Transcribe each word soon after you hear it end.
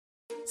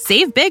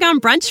Save big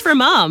on brunch for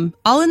mom,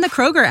 all in the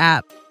Kroger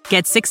app.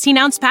 Get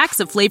 16-ounce packs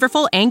of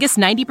flavorful Angus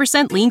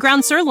 90% lean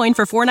ground sirloin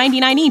for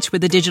 $4.99 each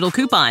with a digital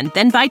coupon.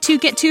 Then buy 2,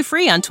 get 2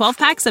 free on 12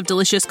 packs of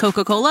delicious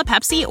Coca-Cola,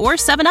 Pepsi, or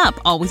 7-Up,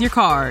 all with your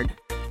card.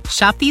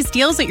 Shop these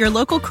deals at your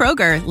local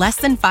Kroger, less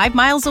than 5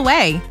 miles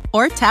away.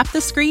 Or tap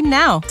the screen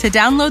now to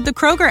download the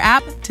Kroger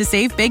app to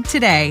save big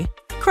today.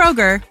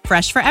 Kroger,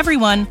 fresh for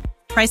everyone.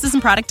 Prices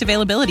and product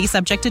availability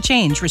subject to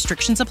change.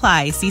 Restrictions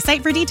apply. See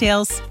site for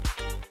details.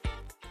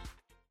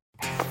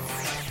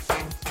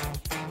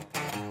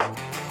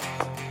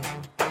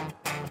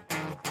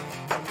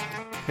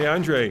 Hey,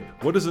 Andre,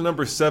 what does the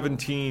number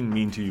 17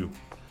 mean to you?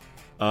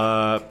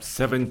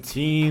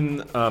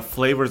 17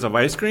 flavors of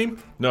ice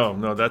cream?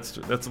 No, that's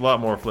a lot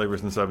more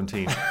flavors than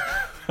 17.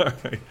 All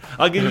right,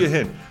 I'll give you a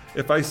hint.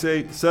 If I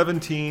say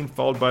 17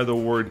 followed by the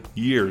word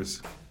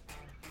years.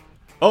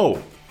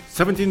 Oh,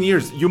 17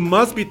 years. You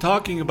must be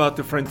talking about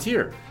the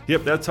Frontier.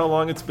 Yep, that's how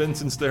long it's been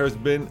since there has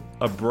been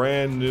a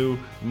brand new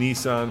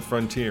Nissan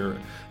Frontier.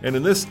 And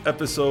in this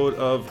episode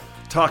of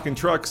Talking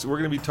Trucks, we're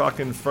going to be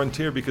talking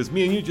Frontier because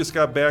me and you just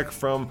got back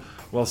from,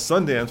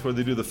 Sundance, where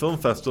they do the film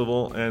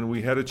festival, and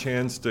we had a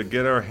chance to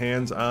get our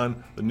hands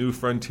on the new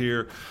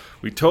Frontier.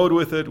 We towed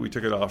with it. We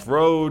took it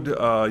off-road.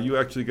 You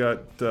actually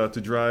got to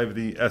drive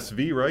the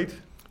SV, right?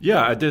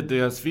 Yeah, I did the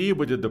SV.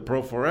 We did the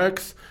Pro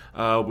 4X.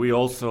 We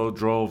also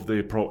drove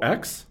the Pro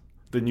X,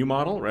 the new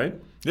model, right?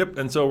 Yep,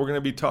 and so we're going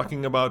to be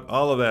talking about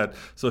all of that.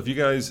 So if you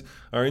guys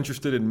are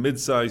interested in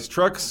mid-sized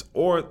trucks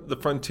or the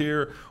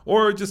Frontier,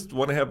 or just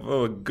want to have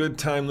a good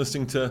time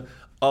listening to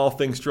all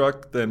things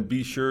truck, then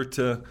be sure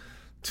to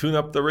tune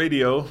up the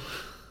radio.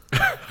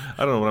 I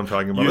don't know what I'm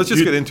talking about. Let's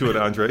just get into it,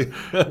 Andre.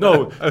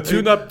 No,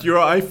 tune up your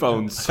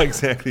iPhones.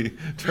 Exactly.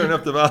 Turn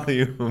up the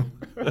volume.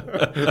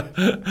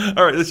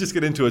 All right, let's just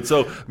get into it.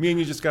 So me and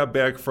you just got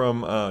back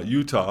from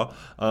Utah,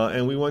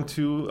 and we went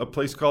to a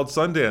place called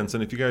Sundance.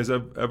 And if you guys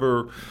have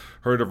ever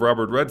heard of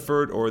Robert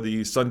Redford or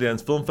the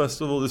Sundance Film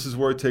Festival, this is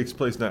where it takes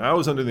place. Now, I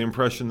was under the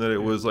impression that it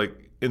was like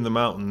in the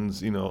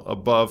mountains,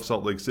 above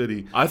Salt Lake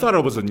City. I thought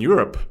it was in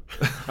Europe.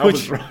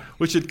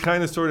 Which it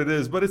kind of sort of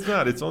is, but it's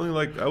not. It's only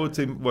like, I would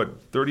say,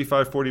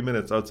 35, 40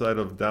 minutes outside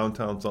of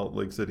downtown Salt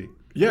Lake City.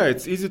 Yeah,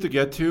 it's easy to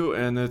get to,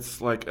 and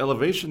it's like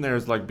elevation there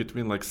is like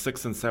between like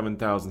 6,000 and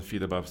 7,000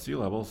 feet above sea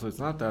level, so it's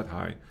not that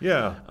high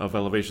of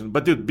elevation.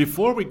 But dude,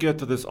 before we get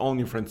to this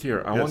all-new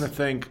Frontier, I want to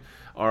thank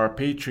our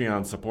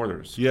Patreon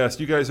supporters. Yes,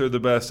 you guys are the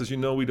best. As you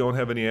know, we don't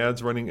have any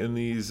ads running in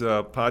these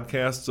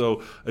podcasts,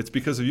 so it's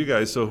because of you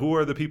guys. So who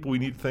are the people we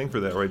need to thank for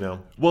that right now?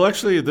 Well,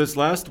 actually, this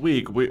last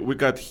week, we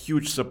got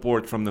huge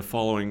support from the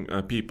following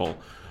people.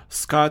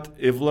 Scott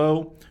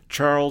Ivlow,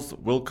 Charles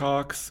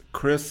Wilcox,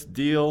 Chris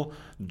Deal,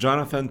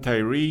 Jonathan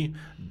Tyree,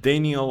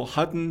 Daniel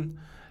Hutton,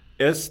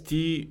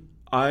 STIJN.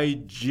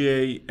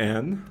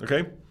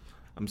 Okay.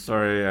 I'm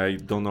sorry, I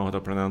don't know how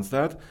to pronounce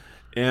that.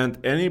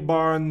 And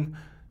Anibarn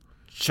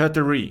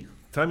Chattery.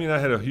 Tommy and I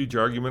had a huge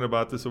argument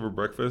about this over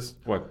breakfast.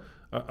 What?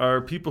 Are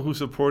people who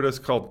support us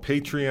called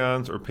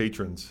Patreons or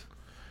patrons?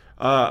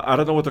 I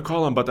don't know what to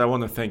call them, but I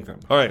want to thank them.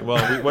 All right.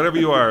 Well, whatever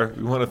you are,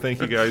 we want to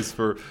thank you guys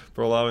for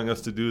allowing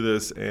us to do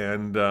this.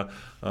 And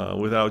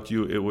without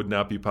you, it would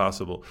not be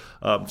possible.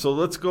 So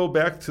let's go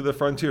back to the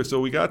Frontier.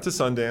 So we got to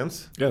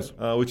Sundance, yes,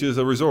 which is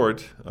a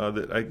resort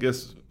that I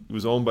guess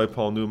was owned by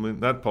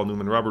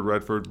Robert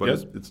Redford, but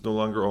it's no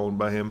longer owned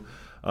by him.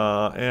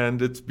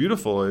 And it's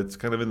beautiful. It's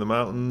kind of in the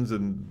mountains,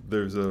 and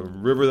there's a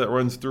river that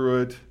runs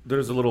through it.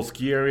 There's a little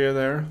ski area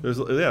there. There's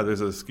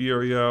a ski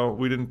area.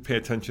 We didn't pay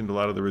attention to a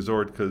lot of the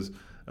resort because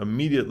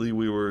immediately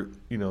we were,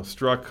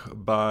 struck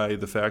by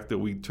the fact that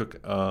we took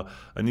a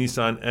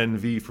Nissan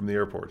NV from the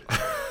airport.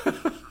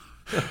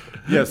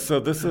 Yes, so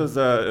this is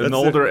an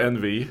older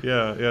NV.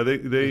 Yeah.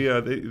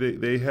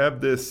 They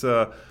have this.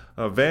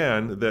 A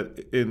van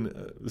that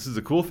this is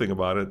a cool thing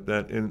about it,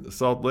 that in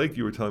Salt Lake,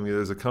 you were telling me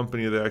there's a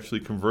company that actually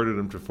converted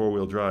them to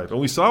four-wheel drive. And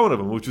we saw one of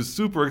them, which was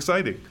super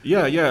exciting.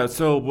 Yeah.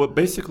 So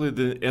basically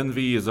the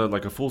NV is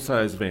like a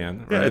full-size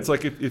van, right? Yeah, it's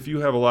like if you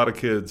have a lot of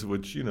kids,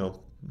 which,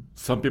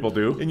 some people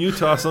do. In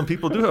Utah, some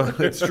people do.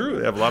 It's true.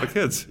 They have a lot of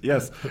kids.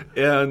 Yes.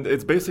 And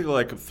it's basically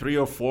like a 3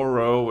 or 4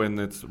 row, and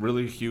it's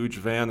really huge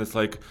van. It's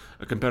like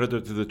a competitor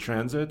to the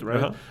Transit,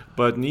 right? Uh-huh.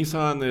 But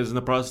Nissan is in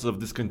the process of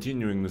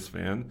discontinuing this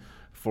van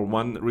for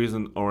one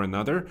reason or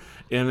another.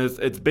 And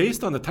it's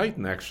based on the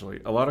Titan,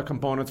 actually. A lot of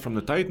components from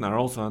the Titan are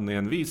also on the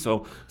NV.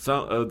 So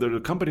there are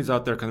companies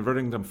out there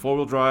converting them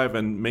four-wheel drive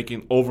and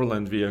making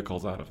overland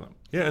vehicles out of them.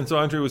 Yeah, and so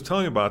Andre was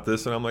telling me about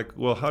this, and I'm like,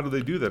 well, how do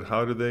they do that?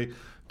 How do they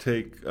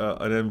take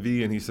an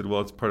MV? And he said,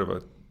 well, it's part of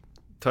a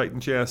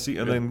Titan chassis,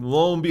 and then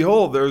lo and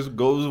behold, there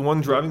goes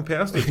one driving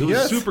past it. It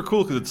was super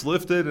cool because it's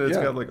lifted and it's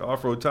got like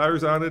off-road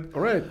tires on it.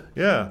 All right.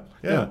 Yeah.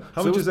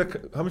 How much does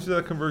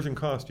that conversion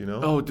cost?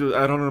 Oh, dude,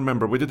 I don't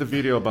remember. We did a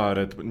video about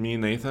it. Me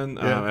and Nathan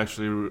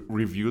actually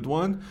reviewed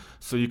one,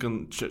 so you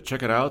can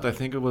check it out. I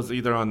think it was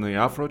either on the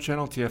Off-Road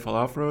channel, TFL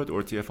Off-Road,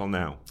 or TFL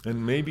Now.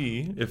 And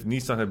maybe if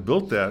Nissan had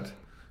built that,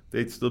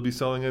 they'd still be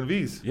selling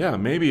NVs. Yeah,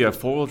 maybe a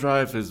four-wheel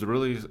drive is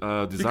really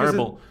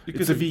desirable.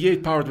 because it's a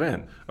V8 powered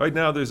van. Right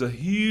now, there's a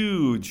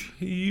huge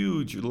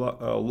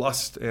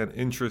lust and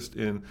interest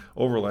in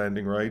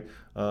overlanding, right?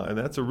 And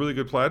that's a really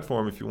good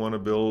platform if you want to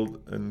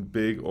build a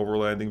big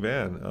overlanding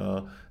van.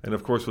 And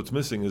of course, what's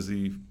missing is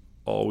the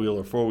all-wheel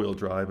or four-wheel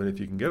drive, and if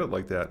you can get it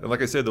like that. And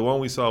like I said, the one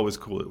we saw was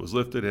cool. It was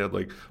lifted, it had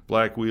like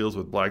black wheels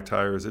with black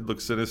tires. It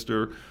looked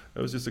sinister.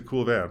 It was just a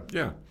cool van.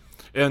 Yeah.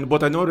 And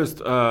what I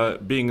noticed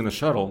being in a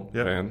shuttle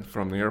van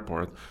from the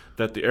airport,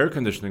 that the air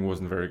conditioning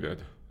wasn't very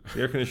good.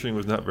 The air conditioning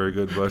was not very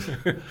good, but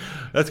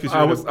that's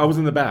because I was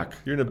in the back.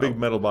 You're in a big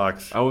metal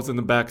box. I was in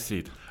the back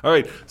seat. All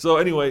right. So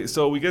anyway,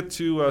 we get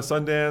to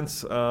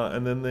Sundance,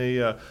 and then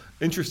they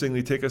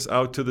interestingly take us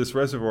out to this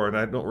reservoir, and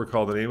I don't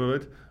recall the name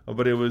of it,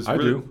 but it was I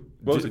really, do.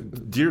 What was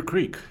it? Deer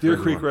Creek. Deer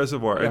Creek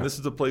Reservoir, Yeah. and this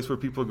is a place where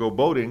people go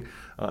boating,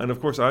 and of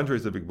course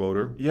Andre's a big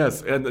boater.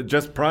 Yes, and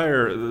just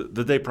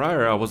the day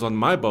prior, I was on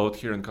my boat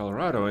here in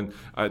Colorado, and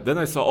then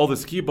I saw all the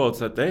ski boats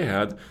that they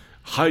had,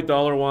 high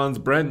dollar ones,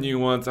 brand new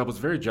ones. I was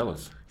very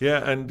jealous.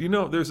 Yeah, and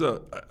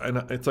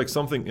it's like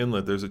something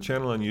inlet. There's a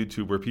channel on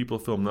YouTube where people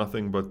film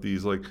nothing but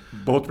these like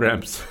Boat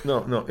ramps.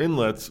 no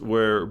inlets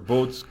where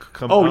boats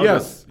come. Oh out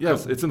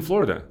yes, it's in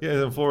Florida. Yeah,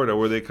 it's in Florida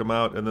where they come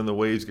out and then the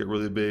waves get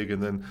really big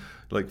and then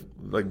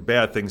like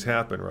bad things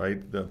happen,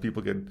 right?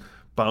 People get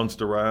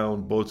bounced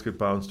around, boats get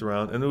bounced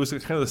around, and it was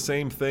kind of the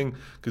same thing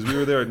because we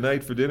were there at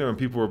night for dinner and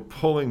people were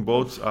pulling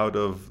boats out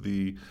of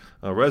the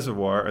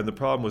reservoir, and the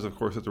problem was, of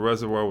course, that the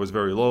reservoir was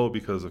very low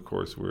because, of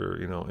course, we're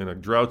in a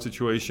drought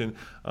situation,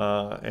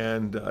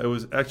 and it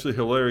was actually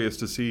hilarious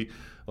to see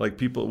like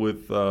people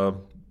with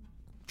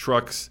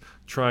trucks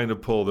trying to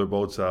pull their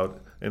boats out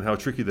and how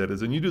tricky that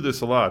is. And you do this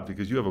a lot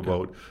because you have a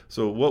boat.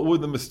 So what were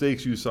the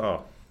mistakes you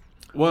saw?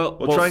 Well,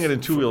 trying it in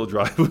two-wheel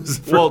drive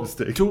was the first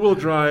mistake. Two-wheel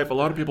drive, a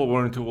lot of people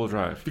were in two-wheel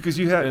drive. Because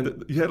you had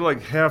to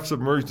like half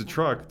submerge the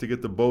truck to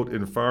get the boat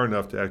in far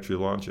enough to actually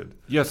launch it.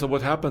 Yeah, so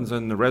what happens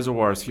in the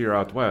reservoirs here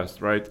out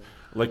west, right?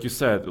 Like you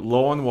said,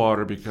 low on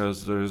water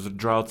because there's a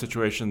drought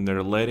situation.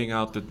 They're letting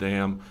out the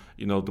dam,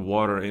 the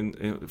water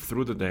in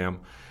through the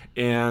dam.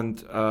 And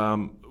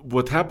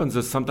what happens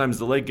is sometimes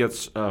the lake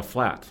gets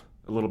flat.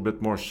 A little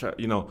bit more,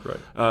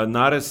 right.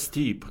 Not as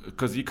steep,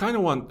 because you kind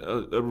of want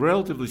a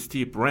relatively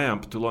steep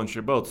ramp to launch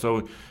your boat.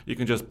 So you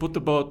can just put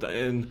the boat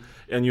in,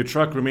 and your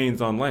truck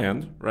remains on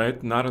land,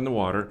 right, not in the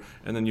water,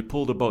 and then you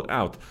pull the boat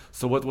out.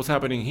 So what was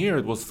happening here,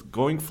 it was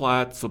going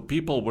flat, so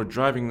people were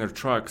driving their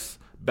trucks,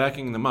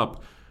 backing them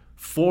up,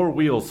 four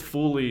wheels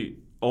fully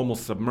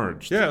almost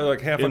submerged. Yeah, like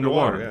half in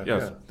underwater. the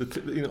water. Yeah, yes.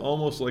 yeah.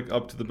 Almost like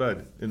up to the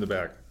bed in the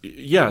back.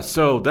 Yeah,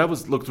 so that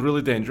looked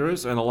really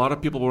dangerous, and a lot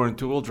of people were in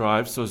two-wheel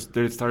drive, so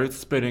they started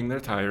spinning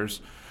their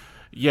tires.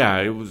 Yeah,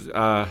 it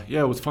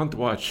was fun to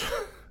watch.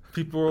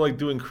 People were like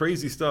doing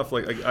crazy stuff.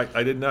 Like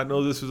I did not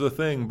know this was a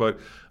thing, but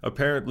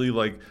apparently,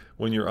 like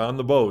when you're on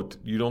the boat,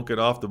 you don't get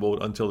off the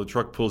boat until the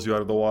truck pulls you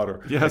out of the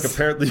water. Yes. Like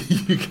apparently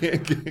you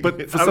can't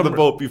get out of the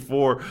boat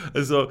before,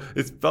 and so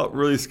it felt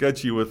really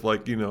sketchy with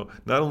like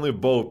not only a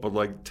boat but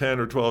like 10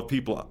 or 12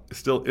 people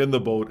still in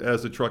the boat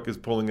as the truck is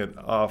pulling it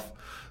off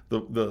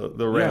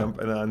the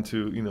ramp and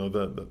onto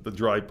the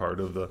dry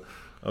part of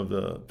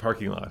the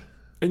parking lot.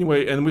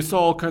 Anyway, and we saw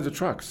all kinds of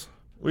trucks.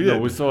 We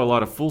did. We saw a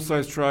lot of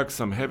full-size trucks,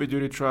 some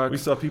heavy-duty trucks. We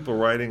saw people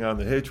riding on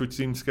the hitch, which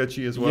seemed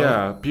sketchy as well.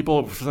 Yeah,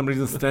 people for some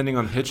reason standing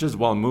on hitches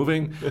while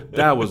moving.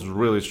 That was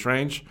really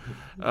strange.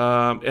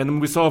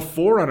 And we saw a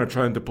 4Runner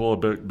trying to pull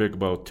a big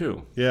boat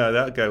too. Yeah,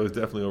 that guy was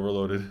definitely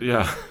overloaded.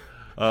 Yeah.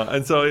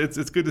 And so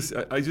it's good to see.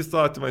 I just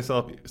thought to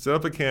myself, set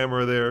up a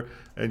camera there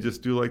and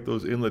just do like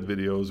those inlet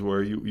videos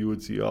where you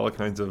would see all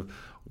kinds of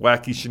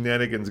wacky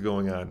shenanigans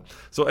going on.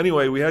 So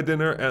anyway, we had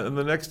dinner, and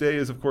the next day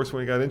is, of course,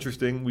 when it got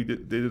interesting. They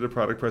did a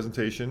product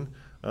presentation,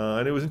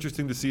 and it was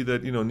interesting to see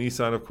that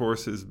Nissan, of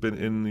course, has been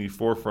in the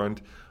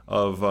forefront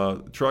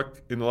of truck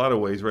in a lot of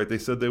ways, right? They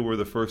said they were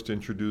the first to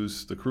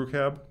introduce the crew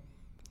cab.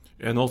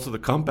 And also the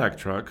compact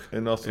truck.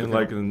 And also in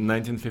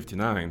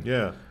 1959.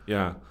 Yeah.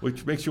 Yeah.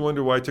 Which makes you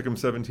wonder why it took them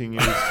 17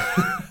 years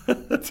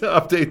to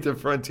update the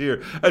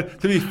Frontier. To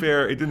be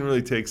fair, it didn't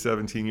really take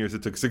 17 years.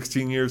 It took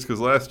 16 years because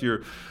last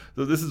year,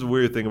 so this is a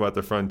weird thing about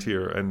the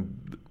Frontier,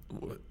 and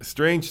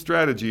strange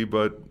strategy,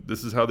 but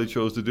this is how they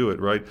chose to do it,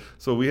 right?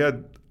 So we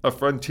had a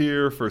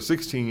Frontier for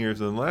 16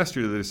 years, and then last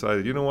year they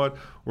decided, you know what,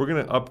 we're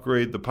going to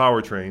upgrade the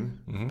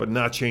powertrain, but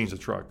not change the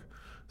truck.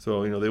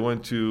 So, they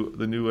went to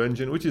the new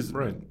engine, which is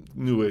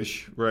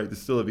newish, right?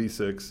 It's still a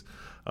V6.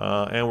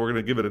 And we're going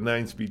to give it a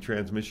 9-speed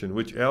transmission,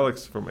 which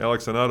from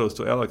Alex on Autos.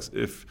 So, Alex,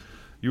 if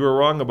you were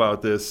wrong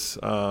about this,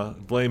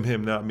 blame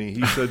him, not me.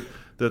 He said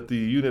that the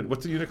unit,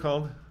 what's the unit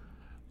called?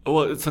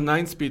 Well, it's a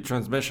 9-speed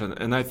transmission,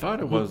 and I thought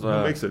it was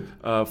who makes it?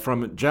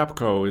 From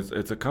Japco.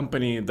 It's a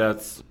company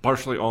that's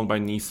partially owned by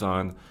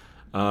Nissan,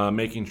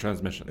 making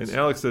transmissions. And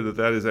Alex said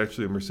that is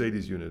actually a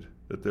Mercedes unit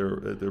that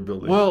they're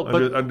building. Well,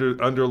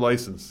 under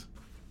license.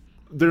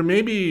 There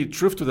may be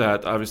truth to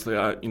that. Obviously,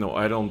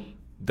 I don't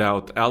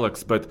doubt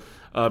Alex, but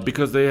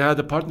because they had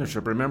a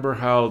partnership. Remember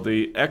how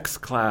the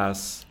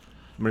X-Class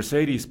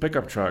Mercedes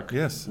pickup truck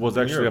was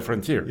actually a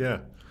Frontier?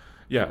 Yeah.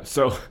 Yeah,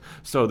 so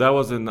that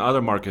was in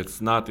other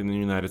markets, not in the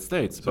United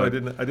States. So I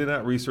did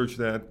not research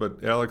that,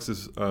 but Alex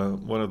is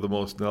one of the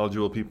most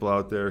knowledgeable people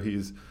out there.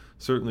 He's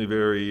certainly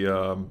very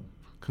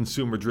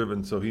consumer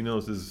driven, so he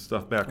knows his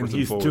stuff backwards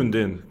and forward. Tuned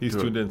in. He's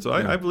tuned in. So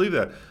I believe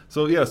that.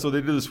 So so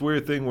they did this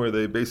weird thing where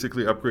they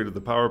basically upgraded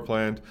the power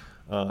plant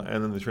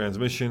and then the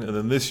transmission, and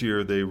then this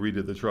year they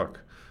redid the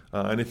truck.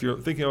 And if you're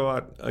thinking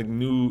about a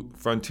new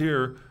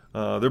Frontier,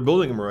 they're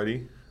building them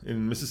already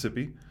in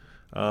Mississippi.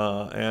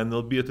 And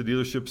they'll be at the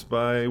dealerships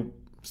by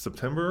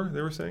September,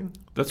 they were saying?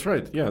 That's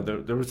right. Yeah,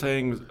 they were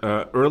saying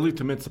early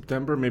to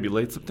mid-September, maybe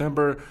late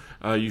September.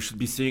 You should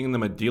be seeing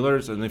them at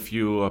dealers, and if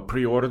you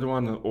pre-ordered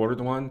one and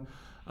ordered one,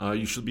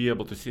 you should be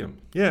able to see them.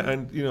 Yeah,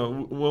 and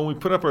when we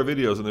put up our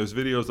videos, and there's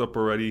videos up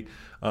already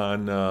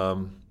on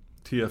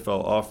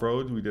TFL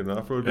Off-Road. We did an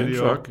off-road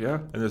video. And truck, yeah.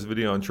 And there's a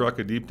video on truck,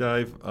 a deep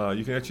dive.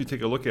 You can actually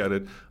take a look at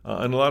it.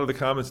 And a lot of the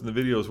comments in the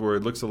videos where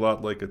it looks a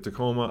lot like a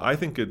Tacoma, I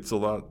think it's a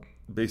lot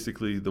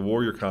basically the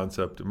Warrior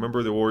concept.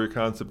 Remember the Warrior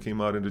concept came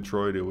out in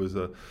Detroit. It was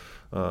a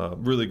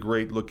really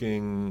great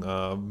looking,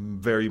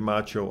 very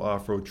macho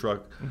off-road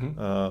truck.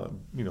 A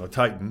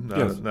Titan,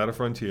 not a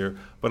Frontier.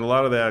 But a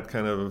lot of that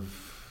kind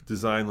of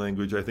design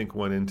language, I think,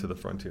 went into the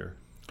Frontier.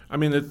 I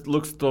mean, it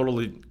looks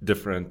totally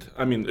different.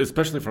 I mean,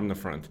 especially from the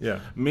front. Yeah.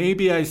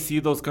 Maybe I see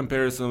those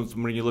comparisons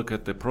when you look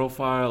at the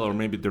profile or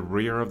maybe the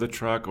rear of the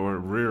truck or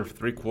rear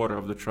three-quarter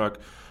of the truck.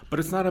 But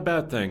it's not a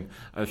bad thing.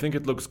 I think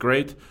it looks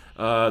great.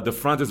 The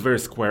front is very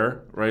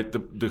square, right?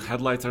 The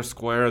headlights are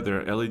square.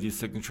 They're LED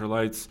signature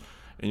lights.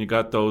 And you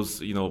got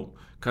those,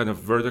 kind of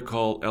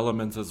vertical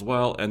elements as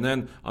well. And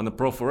then on the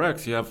Pro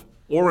 4X, you have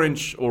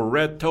orange or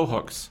red tow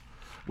hooks,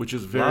 which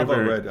is very,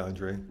 Lava red,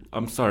 Andre.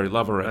 I'm sorry,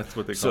 lava red. That's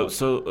what they call it.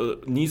 So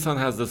Nissan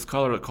has this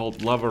color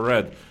called lava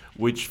red,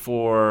 which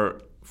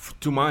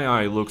to my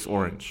eye looks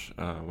orange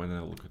when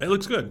I look at it. It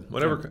looks good.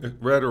 Whatever,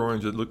 red or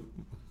orange,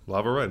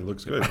 lava red. It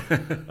looks good.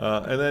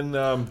 And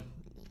then,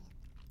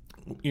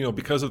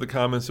 because of the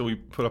comments that we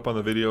put up on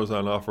the videos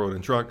on off-road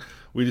and truck,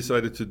 we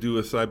decided to do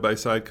a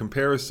side-by-side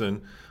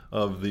comparison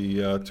of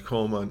the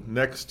Tacoma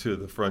next to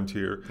the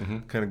Frontier,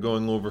 kind of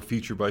going over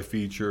feature by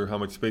feature, how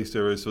much space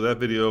there is. So that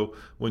video,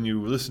 when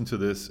you listen to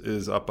this,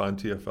 is up on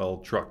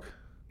TFL Truck.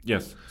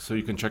 Yes, so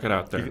you can check it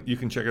out there. You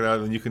can check it out,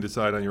 and you can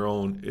decide on your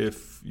own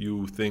if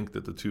you think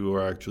that the two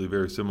are actually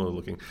very similar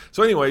looking.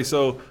 So anyway,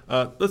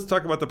 let's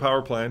talk about the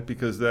power plant,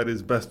 because that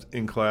is best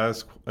in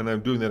class, and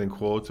I'm doing that in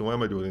quotes. And why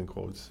am I doing it in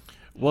quotes?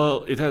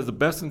 Well, it has the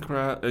best in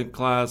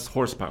class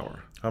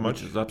horsepower. How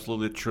much? Which is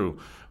absolutely true,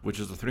 which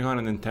is the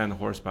 310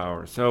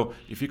 horsepower. So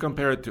if you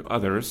compare it to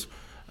others,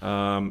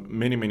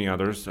 many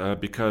others,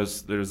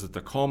 because there's a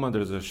Tacoma,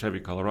 there's a Chevy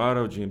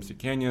Colorado, GMC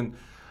Canyon,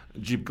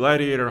 Jeep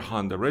Gladiator,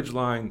 Honda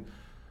Ridgeline,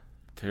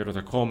 Toyota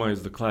Tacoma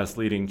is the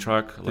class-leading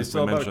truck, like they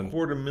sell we mentioned.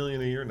 About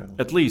 250,000 a year now.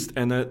 At least,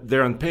 and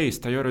they're on pace.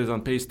 Toyota is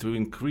on pace to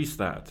increase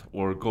that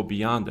or go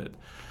beyond it.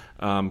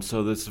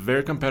 So this is a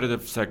very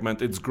competitive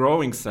segment. It's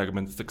growing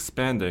segment. It's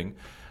expanding.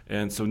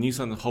 And so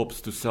Nissan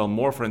hopes to sell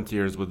more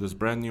Frontiers with this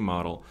brand new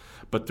model.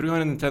 But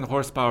 310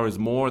 horsepower is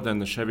more than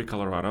the Chevy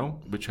Colorado,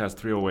 which has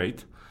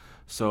 308.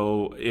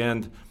 So,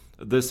 and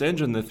this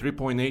engine, the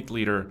 3.8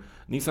 liter,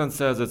 Nissan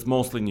says it's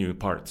mostly new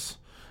parts.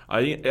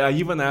 I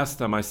even asked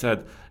them, I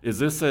said, is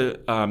this a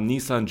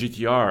Nissan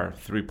GTR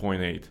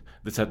 3.8?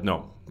 They said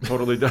no.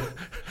 Totally.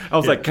 I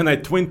was like, can I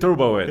twin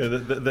turbo it?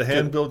 Yeah, the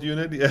hand-built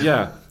unit?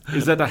 Yeah.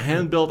 Is that a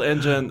hand-built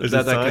engine is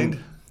that it I signed?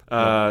 can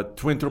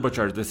twin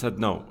turbocharge? They said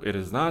no, it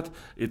is not.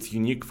 It's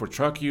unique for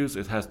truck use.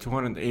 It has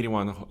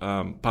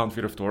 281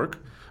 pound-feet of torque,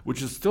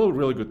 which is still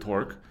really good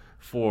torque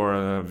for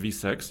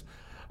V6.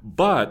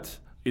 But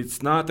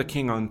it's not the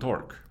king on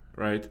torque,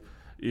 right?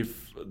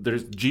 If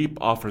there's Jeep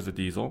offers a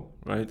diesel,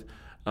 right?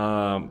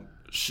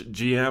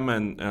 GM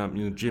and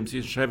GMC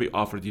and Chevy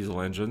offer diesel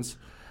engines.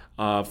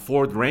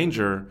 Ford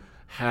Ranger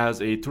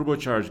has a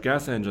turbocharged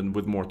gas engine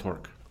with more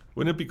torque.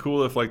 Wouldn't it be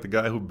cool if, like, the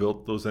guy who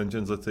built those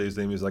engines, let's say his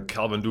name is like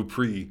Calvin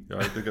Dupree,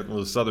 right? They got one of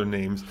those southern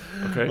names,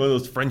 okay, one of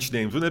those French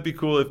names. Wouldn't that be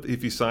cool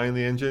if he signed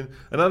the engine?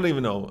 And I don't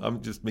even know.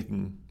 I'm just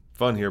making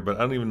fun here, but I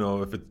don't even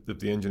know if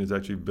the engine is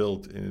actually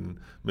built in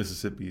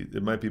Mississippi.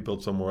 It might be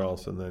built somewhere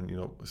else and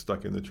then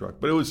stuck in the truck.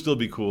 But it would still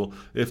be cool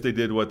if they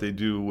did what they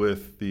do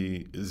with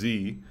the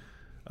Z,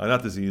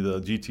 not the Z, the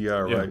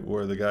GTR, yeah, right,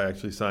 where the guy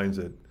actually signs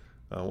it.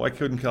 Why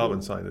couldn't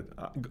Calvin sign it?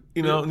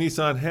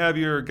 Nissan, have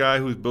your guy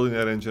who's building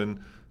that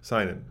engine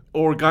sign it.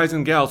 Or guys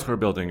and gals who are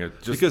building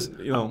it. Just, because,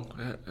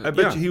 I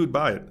bet you he would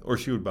buy it, or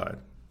she would buy it.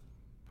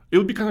 It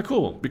would be kind of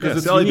cool because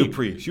it's Sally unique.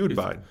 Dupree, she would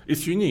buy it.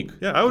 It's unique.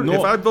 Yeah, I would.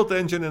 If I built the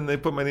engine and they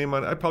put my name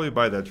on it, I'd probably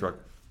buy that truck.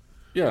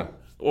 Yeah,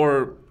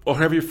 or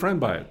have your friend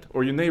buy it,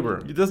 or your neighbor.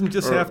 It doesn't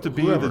just have to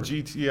be whoever. the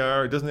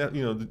GTR. It doesn't have.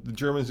 The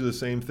Germans do the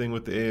same thing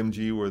with the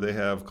AMG, where they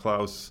have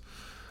Klaus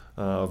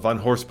von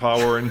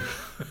Horsepower and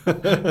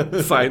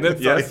sign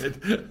it. Yes,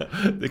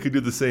 they could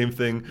do the same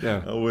thing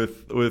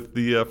with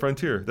the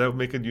Frontier. That would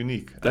make it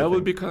unique. That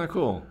would be kind of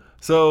cool.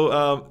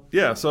 So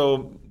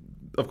so.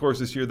 Of course,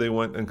 this year they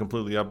went and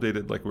completely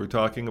updated, like we were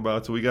talking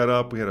about. So we got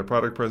up, we had a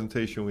product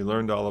presentation, we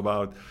learned all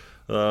about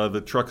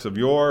the trucks of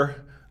yore,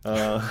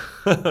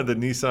 that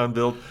Nissan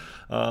built.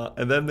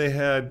 And then they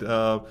had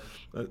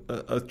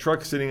a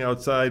truck sitting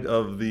outside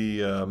of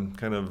the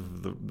kind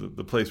of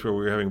the place where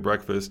we were having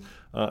breakfast,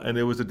 and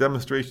it was a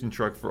demonstration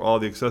truck for all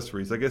the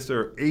accessories. I guess there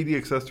are 80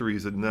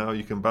 accessories that now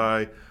you can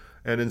buy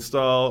and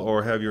install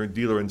or have your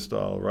dealer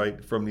install,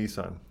 right, from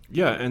Nissan.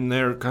 Yeah, and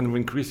they're kind of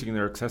increasing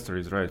their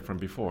accessories, right, from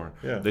before.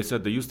 Yeah. They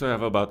said they used to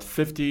have about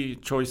 50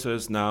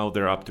 choices. Now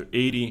they're up to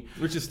 80.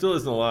 Which still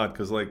isn't a lot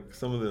because, like,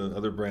 some of the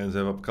other brands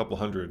have a couple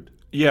hundred.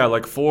 Yeah,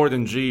 like Ford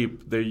and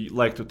Jeep, they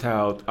like to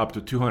tout up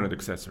to 200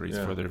 accessories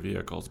Yeah. for their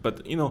vehicles.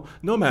 But,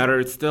 no matter,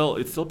 it's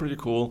still pretty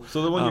cool.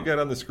 So the one you got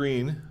on the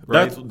screen,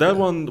 right? That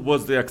one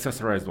was the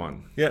accessorized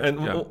one. Yeah,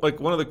 and Yeah. like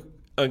one of the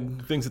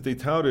things that they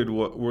touted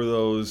were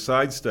those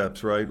side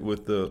steps, right,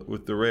 with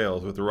the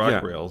rails, with the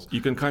rock rails. You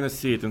can kind of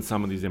see it in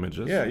some of these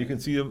images. Yeah, you can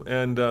see them.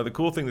 And the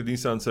cool thing that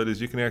Nissan said is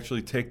you can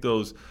actually take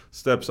those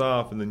steps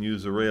off and then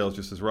use the rails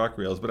just as rock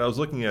rails. But I was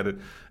looking at it,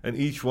 and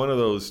each one of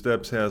those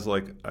steps has,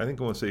 like, I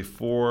think I want to say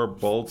 4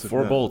 bolts.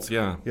 Four bolts,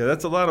 yeah. Yeah,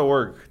 that's a lot of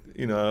work.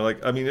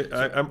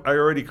 I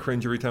already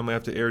cringe every time I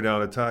have to air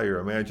down a tire.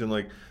 Imagine,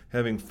 like,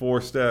 having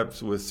 4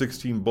 steps with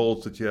 16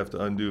 bolts that you have to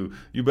undo.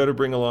 You better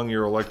bring along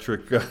your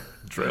electric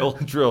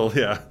drill,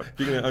 yeah.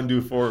 You're going to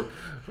undo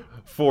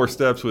four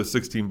steps with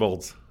 16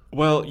 bolts.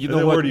 Well, you And know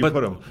then what? where do you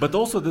put 'em? But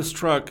also, this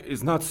truck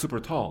is not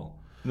super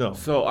tall. No.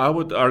 So I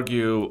would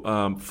argue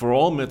for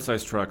all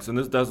midsize trucks, and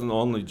this doesn't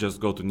only just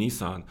go to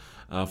Nissan,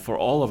 for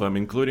all of them,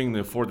 including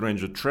the Ford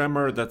Ranger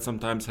Tremor that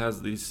sometimes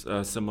has these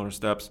similar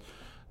steps,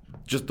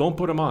 just don't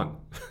put them on.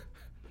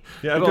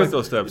 Yeah, I don't like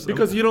those steps.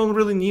 Because you don't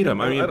really need them.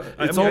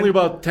 It's only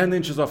about 10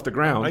 inches off the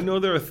ground. I know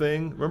they're a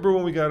thing. Remember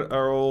when we got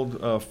our old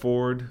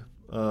Ford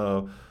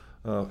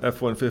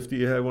F-150?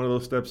 You had one of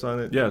those steps on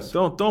it. Yes.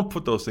 Don't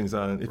put those things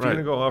on it. If Right. you're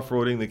gonna go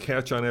off-roading, they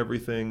catch on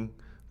everything.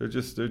 They're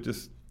just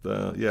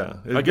yeah.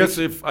 I guess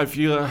if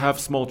you have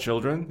small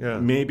children, Yeah.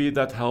 maybe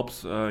that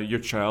helps your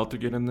child to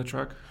get in the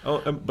truck. Oh,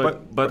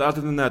 But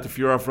other than that, if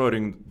you're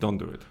off-roading, don't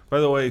do it. By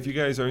the way, if you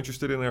guys are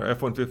interested in our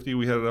F-150,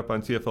 we had it up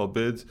on TFL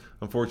bids.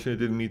 Unfortunately, it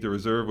didn't meet the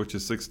reserve, which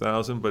is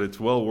 $6,000, but it's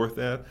well worth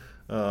that.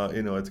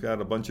 It's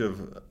got a bunch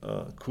of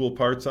cool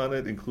parts on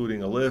it,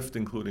 including a lift,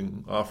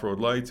 including off-road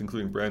lights,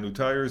 including brand new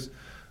tires.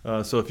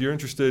 So if you're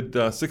interested,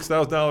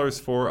 $6,000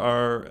 for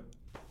our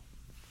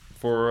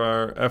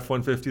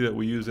F-150 that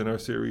we use in our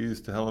series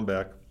to hell and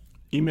back.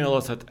 Email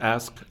us at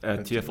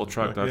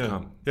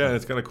ask@tfltruck.com. Yeah, and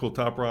it's got a cool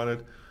topper on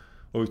it.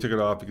 Well, we took it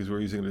off because we're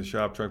using it as a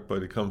shop truck,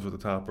 but it comes with a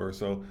topper.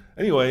 So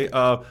anyway,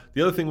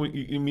 the other thing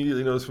you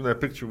immediately notice from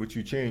that picture, which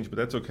you changed, but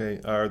that's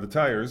okay, are the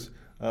tires.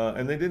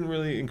 And they didn't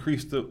really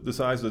increase the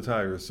size of the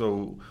tires.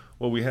 So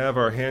we have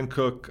our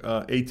Hankook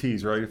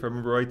ATs, right? If I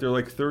remember right, they're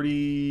like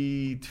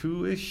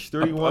 32-ish,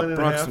 31 and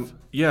a half.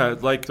 Yeah,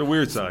 like It's a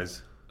weird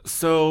size.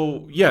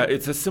 so. Yeah,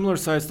 it's a similar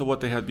size to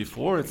what they had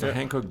before. It's a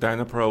Hankook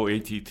Dynapro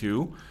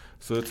AT2.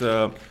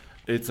 So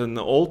it's an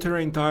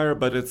all-terrain tire,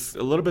 but it's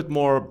a little bit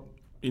more,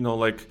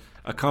 like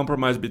a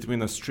compromise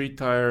between a street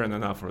tire and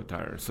an off-road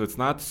tire. So it's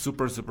not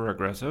super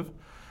aggressive.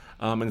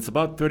 And it's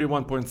about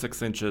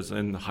 31.6 inches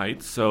in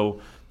height. So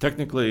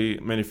technically,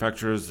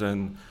 manufacturers,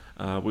 and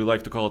we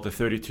like to call it a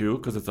 32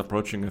 because it's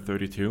approaching a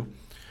 32.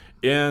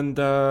 And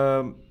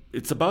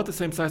it's about the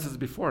same size as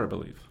before, I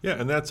believe. Yeah,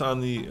 and that's on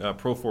the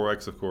Pro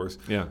 4X, of course.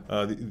 Yeah.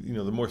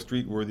 The more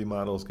street-worthy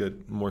models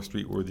get more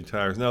street-worthy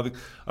tires. Now,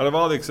 out of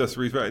all the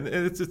accessories, right, and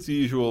it's the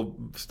usual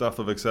stuff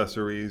of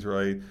accessories,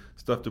 right?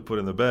 Stuff to put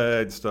in the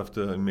bed, stuff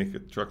to make the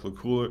truck look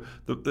cooler.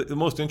 The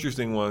most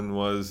interesting one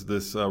was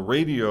this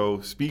radio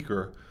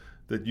speaker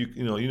that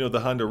the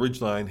Honda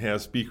Ridgeline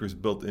has speakers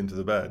built into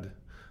the bed.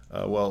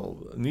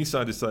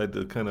 Nissan decided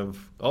to kind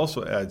of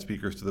also add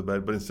speakers to the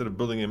bed, but instead of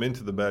building them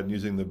into the bed and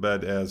using the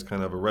bed as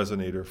kind of a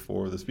resonator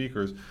for the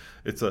speakers,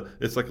 it's like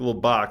a little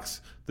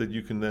box that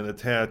you can then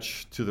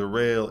attach to the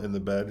rail in the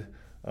bed.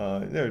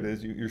 There it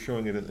is. You're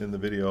showing it in the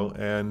video,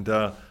 and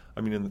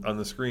on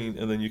the screen,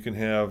 and then you can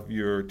have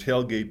your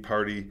tailgate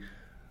party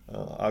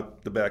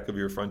out the back of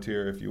your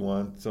Frontier if you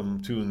want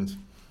some tunes.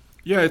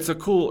 Yeah, it's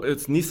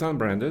Nissan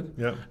branded.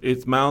 Yeah.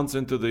 It mounts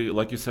into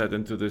like you said,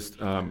 into this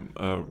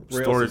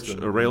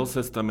rail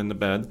system in the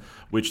bed,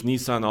 which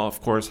Nissan,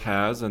 of course,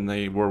 has, and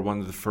they were one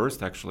of the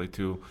first, actually,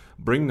 to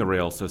bring the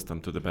rail system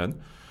to the bed.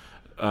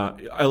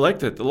 I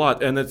liked it a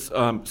lot, and it's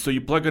so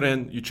you plug it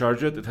in, you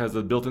charge it, it has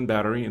a built-in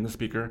battery in the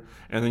speaker,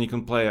 and then you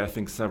can play, I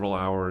think, several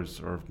hours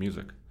of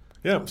music.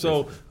 Yeah,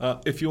 so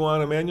if you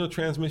want a manual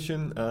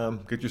transmission,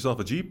 get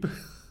yourself a Jeep.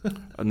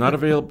 Not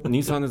available.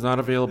 Nissan is not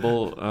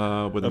available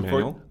with a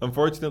manual.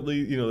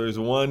 Unfortunately, there's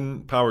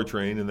one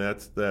powertrain, and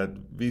that's that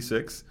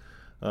V6,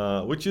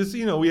 which is,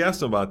 we asked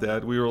them about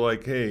that. We were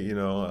like, hey,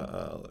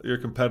 your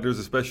competitors,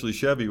 especially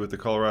Chevy with the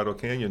Colorado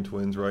Canyon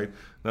twins, right?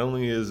 Not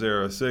only is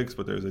there a 6,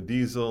 but there's a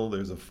diesel,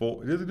 there's a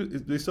 4.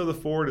 Did they still have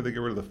the 4, or did they get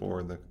rid of the 4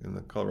 in the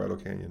Colorado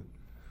Canyon?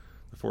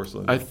 The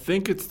 4-cylinder. I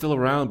think it's still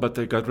around, but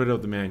they got rid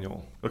of the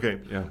manual. Okay.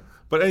 Yeah.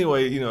 But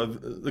anyway,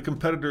 the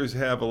competitors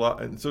have a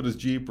lot, and so does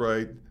Jeep,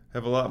 right?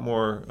 have a lot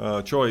more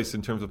choice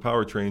in terms of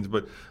powertrains.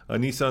 But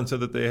Nissan said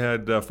that they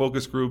had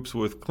focus groups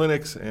with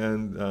clinics,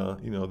 and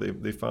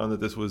they found that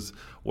this was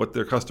what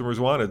their customers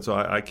wanted. So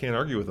I can't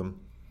argue with them.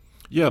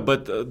 Yeah,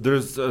 but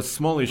there's a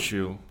small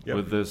issue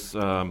with this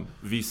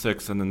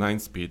V6 and the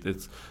 9-speed.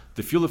 It's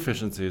the fuel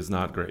efficiency is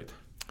not great.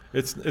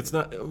 It's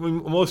not. I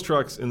mean, most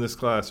trucks in this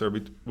class are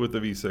with the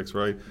V6,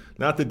 right?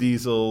 Not the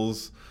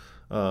diesels.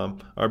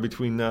 Are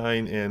between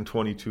 9 and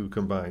 22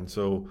 combined.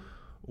 So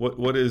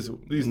what is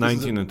these?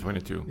 19 and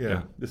 22.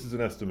 Yeah, this is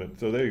an estimate.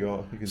 So there you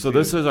go. You can so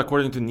this is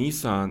according to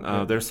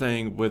Nissan. They're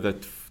saying with a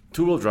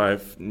two-wheel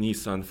drive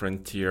Nissan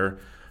Frontier,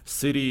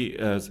 city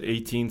is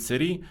 18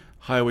 city,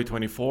 highway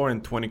 24,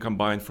 and 20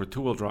 combined for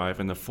two-wheel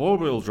drive, and a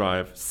four-wheel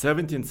drive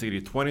 17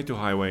 city, 22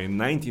 highway, and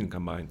 19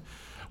 combined,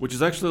 which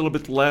is actually a little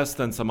bit less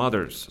than some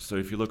others. So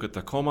if you look at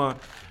Tacoma,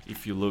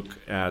 if you look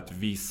at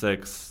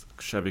V6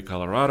 Chevy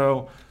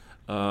Colorado,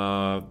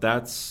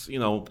 that's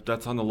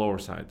on the lower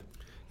side.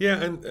 Yeah,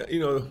 and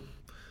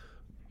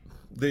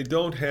they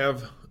don't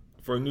have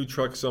for a new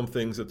truck some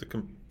things that the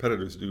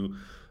competitors do.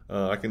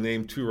 I can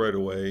name two right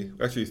away,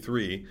 actually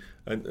three.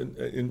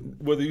 And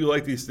whether you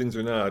like these things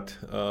or not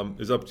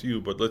is up to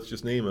you, but let's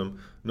just name them.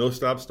 No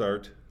stop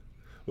start,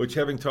 which,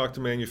 having talked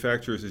to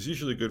manufacturers, is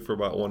usually good for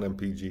about 1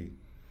 mpg.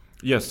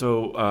 Yeah,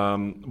 so,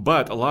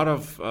 but a lot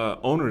of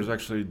owners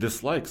actually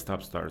dislike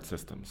stop-start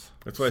systems.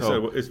 That's why I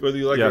said, it's whether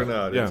you like it or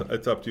not,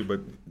 it's up to you,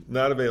 but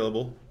not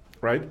available.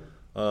 Right.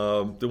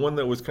 The one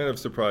that was kind of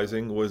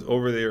surprising was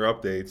over-the-air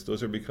updates.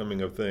 Those are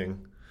becoming a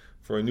thing.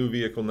 For a new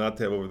vehicle not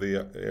to have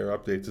over-the-air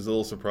updates is a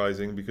little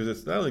surprising, because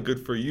it's not only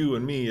good for you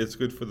and me, it's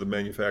good for the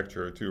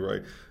manufacturer too,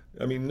 right?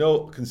 I mean, no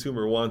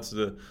consumer wants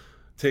to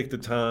take the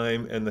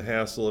time and the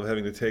hassle of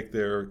having to take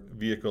their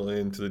vehicle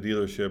into the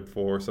dealership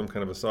for some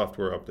kind of a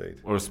software update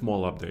or a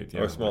small update.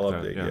 Or a small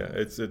update.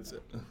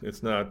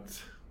 It's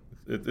not.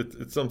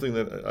 It's something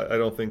that I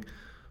don't think.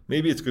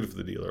 Maybe it's good for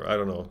the dealer. I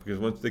don't know, because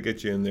once they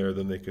get you in there,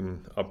 then they can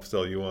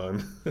upsell you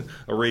on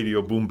a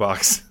radio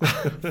boombox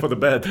for the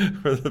bed.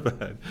 For the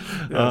bed.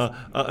 Yes.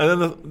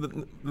 And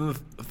then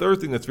the third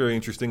thing that's very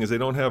interesting is they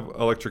don't have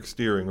electric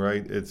steering,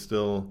 right? It's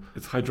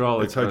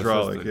hydraulic. It's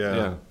hydraulic,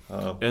 yeah.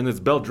 And it's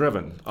belt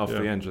driven off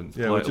the engines.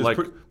 Yeah, which is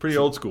pretty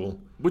old school.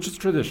 Which is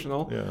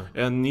traditional. Yeah.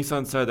 And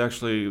Nissan said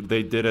actually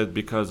they did it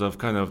because of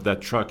kind of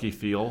that trucky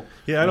feel.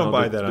 Yeah, I don't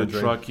buy that, the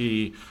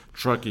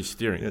trucky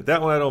steering. Yeah,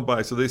 that one I don't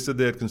buy. So they said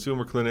they had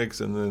consumer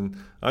clinics, and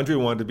then Andre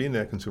wanted to be in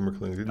that consumer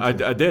clinic, didn't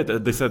you? I did.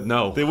 They said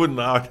no. They wouldn't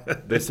allow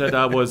it. They said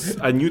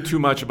I knew too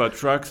much about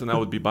trucks and I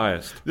would be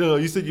biased. No,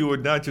 you said you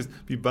would not just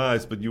be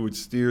biased, but you would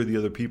steer the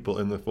other people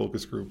in the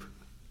focus group.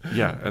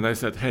 Yeah, and I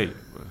said, hey,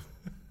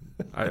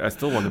 I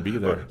still want to be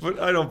there.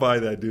 But I don't buy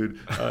that, dude.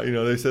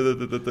 They said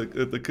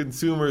that the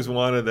consumers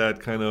wanted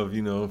that kind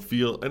of,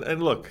 feel.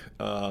 And look,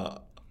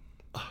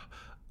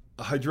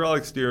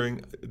 hydraulic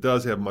steering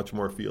does have much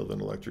more feel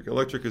than electric.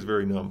 Electric is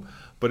very numb.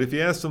 But if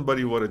you ask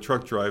somebody what a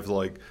truck drives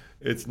like,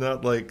 it's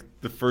not like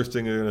the first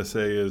thing they're going to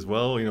say is,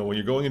 well, when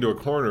you're going into a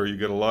corner, you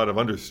get a lot of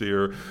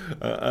understeer.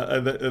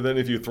 And then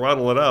if you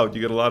throttle it out,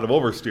 you get a lot of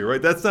oversteer,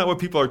 right? That's not what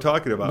people are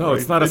talking about. No, right?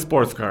 It's not a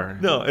sports car.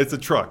 No, it's a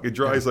truck. It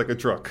drives like a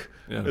truck.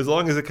 Yeah. As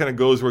long as it kind of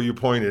goes where you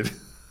pointed.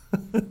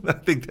 I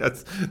think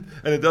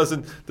and it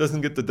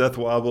doesn't get the death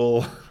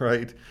wobble,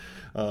 right?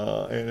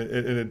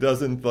 And it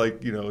doesn't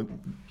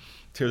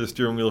tear the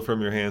steering wheel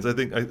from your hands.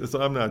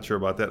 So I'm not sure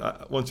about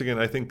that. Once again,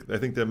 I think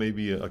that may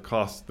be a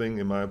cost thing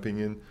in my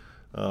opinion.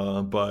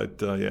 Anyway,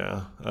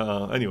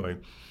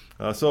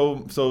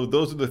 so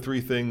those are the three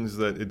things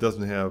that it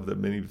doesn't have that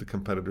many of the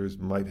competitors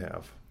might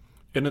have.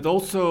 And it's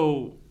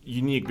also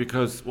unique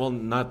because, well,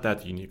 not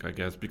that unique, I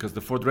guess, because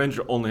the Ford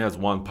Ranger only has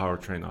one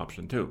powertrain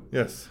option too.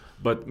 Yes.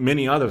 But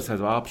many others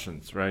have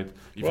options, right?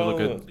 If you look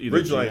at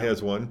Ridgeline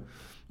has one.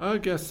 I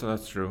guess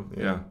that's true.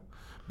 Yeah.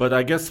 But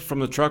I guess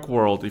from the truck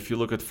world, if you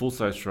look at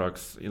full-size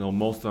trucks,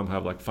 most of them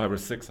have like 5 or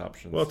 6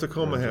 options. Well,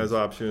 Tacoma has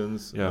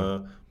options. Yeah.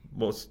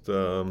 Most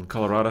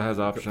Colorado has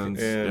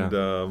options, and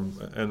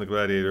the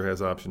Gladiator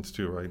has options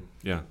too, right?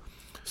 Yeah.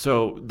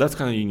 So that's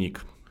kind of unique.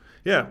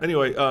 Yeah.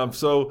 Anyway,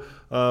 also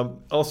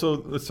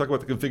let's talk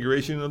about the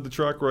configuration of the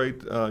truck, right?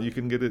 You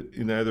can get it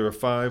in either a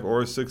 5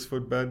 or a 6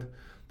 foot bed,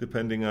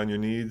 depending on your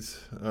needs.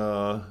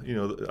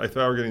 If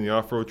I were getting the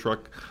off-road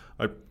truck,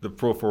 the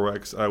Pro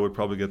 4X, I would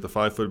probably get the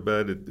 5 foot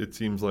bed. It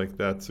seems like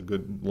that's a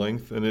good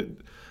length, and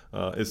it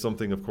is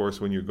something, of course,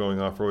 when you're going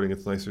off-roading,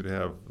 it's nicer to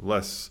have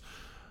less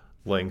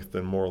length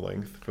than more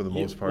length for the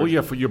most part. Well,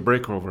 yeah, for your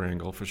breakover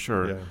angle, for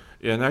sure.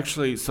 Yeah. And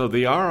actually, so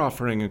they are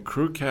offering a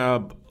crew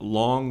cab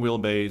long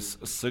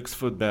wheelbase 6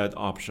 foot bed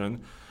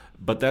option,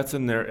 but that's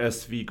in their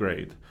SV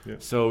grade. Yeah.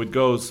 So it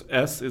goes,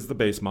 S is the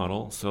base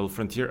model, so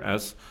Frontier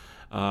S,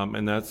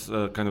 and that's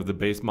kind of the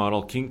base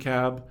model king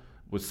cab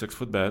with 6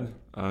 foot bed.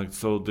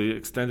 So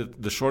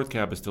the short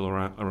cab is still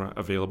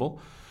available.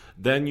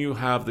 Then you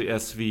have the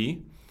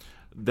SV.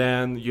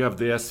 Then you have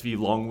the SV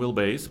long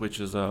wheelbase, which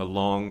is a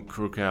long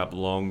crew cab,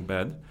 long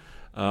bed,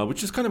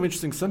 which is kind of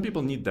interesting. Some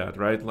people need that,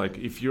 right? Like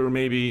if you're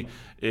maybe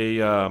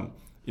a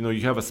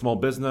you have a small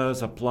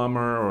business, a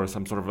plumber, or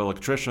some sort of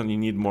electrician, you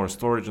need more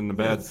storage in the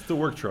bed. It's the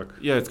work truck.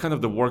 Yeah, it's kind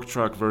of the work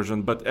truck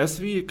version, but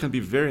SV can be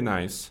very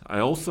nice. I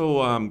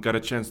also got a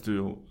chance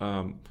to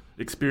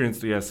experience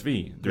the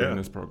SV during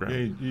this program.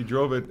 Yeah, you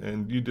drove it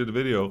and you did a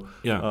video.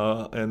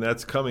 Yeah. And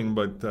that's coming,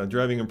 but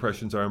driving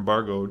impressions are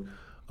embargoed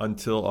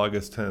until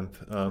August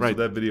 10th. Right.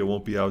 So that video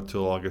won't be out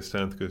till August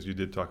 10th because you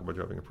did talk about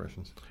driving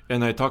impressions.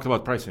 And I talked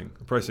about pricing.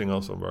 Pricing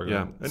also embargoed.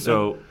 Yeah.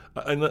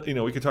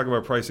 And we could talk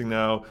about pricing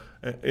now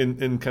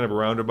in kind of a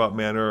roundabout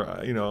manner.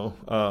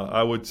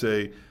 I would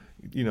say,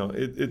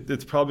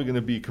 it's probably going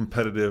to be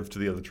competitive to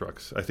the other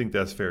trucks. I think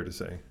that's fair to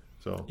say.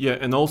 So yeah,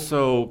 and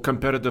also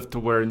competitive to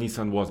where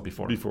Nissan was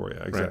before.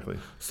 Yeah, exactly.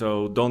 Right.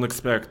 So don't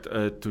expect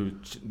to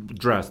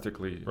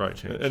drastically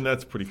change. And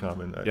that's pretty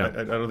common. Yeah.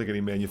 I don't think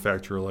any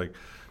manufacturer,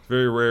 it's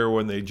very rare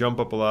when they jump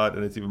up a lot,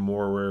 and it's even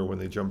more rare when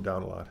they jump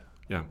down a lot.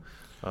 Yeah.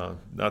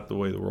 Not the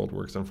way the world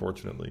works,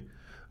 unfortunately.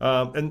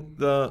 And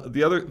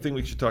the other thing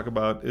we should talk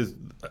about is,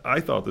 I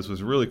thought this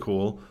was really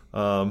cool.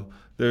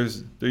 There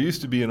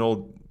used to be an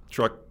old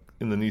truck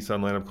in the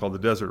Nissan lineup called the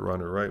Desert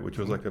Runner, right? Which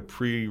was like a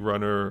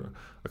pre-runner,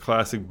 a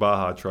classic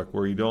Baja truck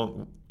where you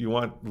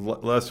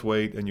want less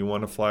weight and you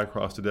want to fly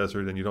across the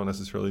desert, and you don't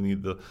necessarily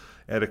need the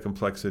added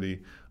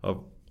complexity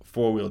of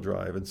four-wheel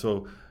drive. And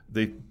so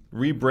they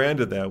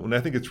rebranded that, and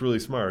I think it's really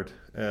smart,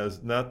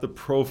 as not the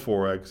Pro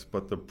 4X,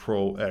 but the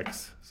Pro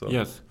X. So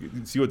yes.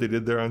 You see what they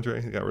did there, Andre?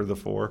 They got rid of the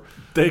 4.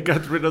 They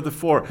got rid of the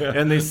 4. Yeah.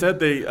 And they said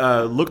they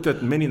looked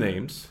at many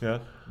names. Yeah.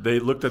 They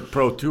looked at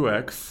Pro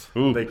 2X.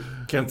 Ooh. They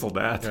canceled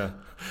that. Yeah.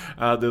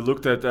 They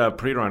looked at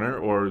Pre-Runner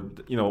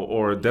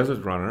or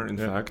Desert Runner, in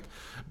fact,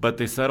 but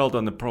they settled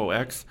on the Pro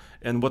X.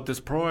 And what this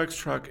Pro X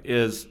truck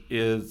is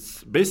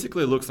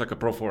basically looks like a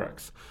Pro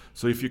 4X.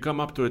 So if you come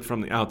up to it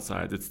from the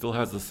outside, it still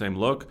has the same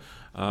look.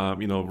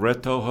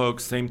 Red tow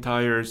hooks, same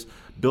tires,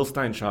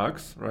 Bilstein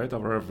shocks, right,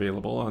 are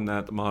available on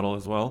that model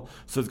as well.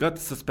 So it's got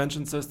the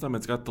suspension system,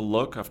 it's got the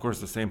look, of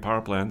course, the same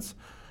power plant,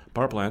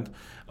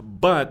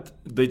 but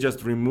they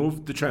just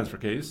removed the transfer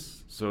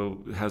case,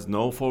 so it has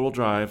no four-wheel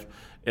drive,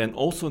 and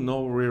also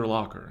no rear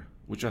locker,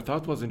 which I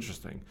thought was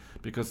interesting,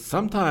 because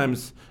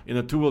sometimes in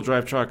a two-wheel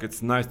drive truck,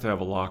 it's nice to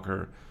have a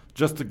locker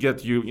just to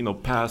get you,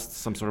 past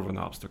some sort of an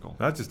obstacle.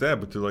 Not just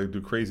that, but to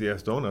do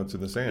crazy-ass donuts in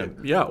the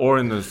sand. Yeah, or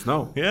in the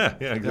snow. Yeah,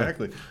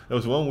 exactly. Yeah.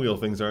 Those one-wheel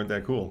things aren't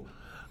that cool.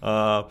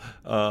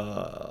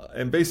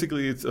 And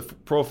basically, it's a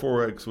Pro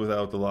 4X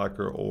without the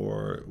locker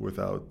or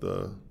without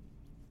the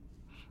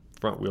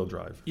front-wheel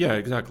drive. Yeah,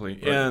 exactly.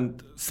 Right.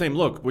 And same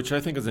look, which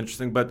I think is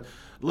interesting. But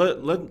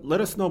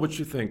let us know what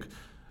you think.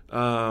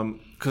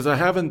 Because I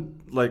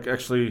haven't,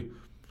 actually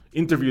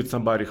interviewed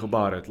somebody who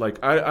bought it.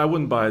 I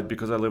wouldn't buy it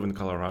because I live in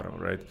Colorado,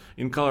 right?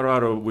 In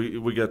Colorado,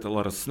 we get a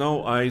lot of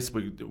snow, ice.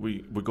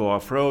 We go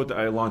off-road.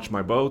 I launch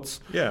my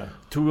boats. Yeah.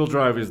 Two-wheel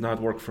drive is not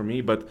work for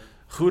me, but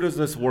who does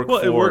this work for?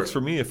 Well, it works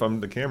for me if I'm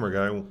the camera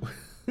guy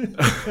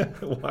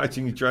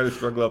watching you try to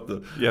struggle up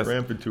the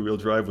ramp in two-wheel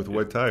drive with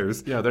wet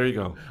tires. Yeah, there you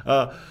go.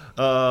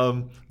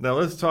 Now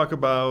let's talk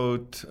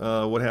about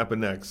what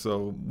happened next.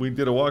 So we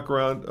did a walk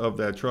around of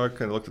that truck,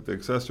 kind of looked at the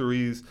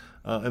accessories,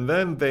 and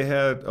then they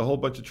had a whole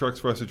bunch of trucks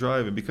for us to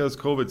drive. And because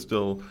COVID's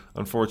still,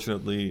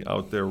 unfortunately,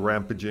 out there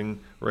rampaging,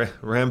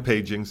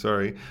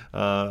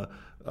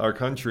 our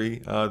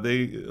country,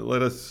 they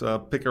let us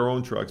pick our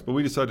own trucks, but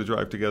we decided to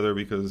drive together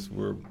because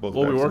we're both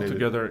vaccinated. We work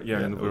together,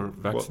 and we're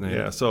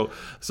vaccinated. So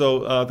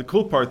the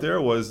cool part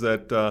there was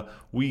that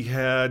we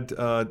had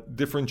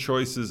different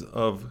choices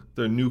of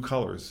their new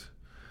colors.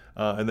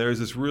 And there's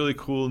this really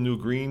cool new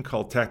green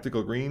called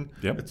Tactical Green.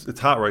 Yep. It's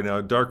hot right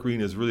now. Dark green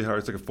is really hard.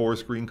 It's like a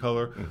forest green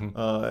color. Mm-hmm.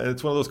 And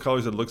it's one of those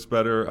colors that looks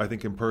better, I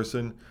think, in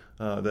person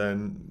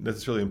than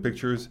necessarily in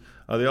pictures.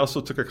 They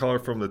also took a color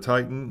from the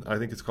Titan. I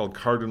think it's called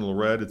Cardinal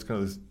Red. It's kind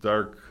of this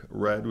dark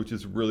red, which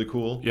is really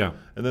cool. Yeah.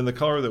 And then the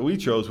color that we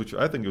chose, which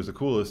I think was the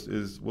coolest,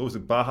 is, what was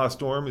it, Baja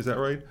Storm? Is that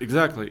right?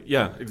 Exactly.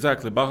 Yeah,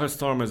 exactly. Baja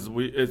Storm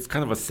it's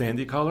kind of a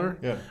sandy color.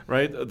 Yeah.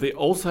 Right? They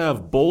also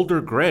have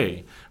Boulder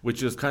Gray,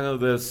 which is kind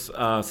of this,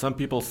 some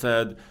people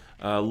said,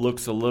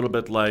 looks a little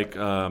bit like,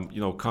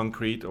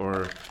 concrete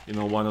or,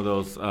 one of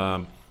those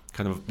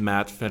kind of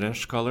matte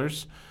finish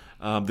colors.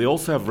 They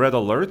also have Red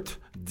Alert,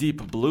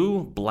 Deep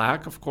Blue,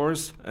 Black, of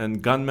course,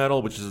 and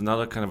Gunmetal, which is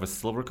another kind of a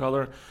silver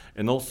color,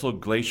 and also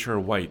Glacier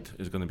White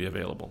is going to be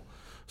available.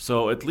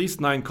 So at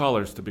least 9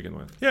 colors to begin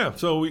with. Yeah,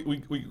 so we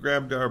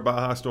grabbed our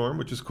Baja Storm,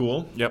 which is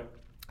cool. Yep.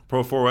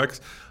 Pro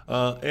 4X.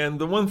 And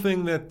the one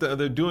thing that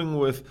they're doing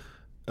with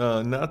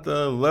not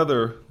the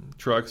leather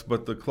trucks,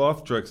 but the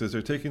cloth trucks, is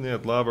they're taking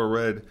that lava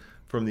red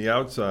from the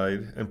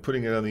outside and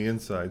putting it on the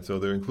inside. So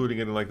they're including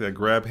it in that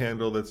grab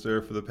handle that's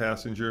there for the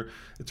passenger.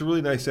 It's a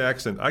really nice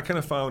accent. I kind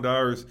of found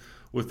ours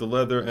with the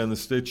leather and the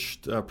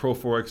stitched Pro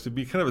 4X to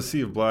be kind of a sea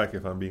of black,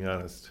 if I'm being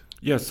honest.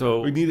 Yeah,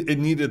 so it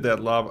needed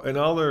that lava, and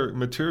all their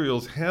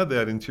materials had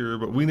that interior,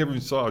 but we never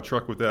even saw a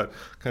truck with that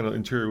kind of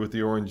interior with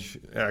the orange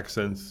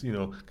accents,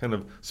 kind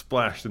of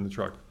splashed in the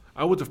truck.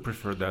 I would have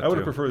preferred that. I would too.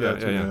 have preferred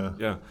that too.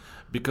 Yeah,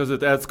 because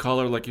it adds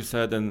color, like you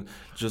said, and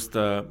just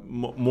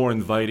more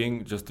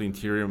inviting. Just the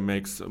interior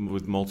makes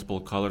with multiple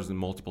colors and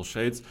multiple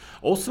shades.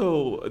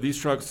 Also, these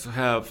trucks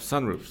have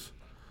sunroofs.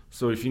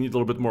 So if you need a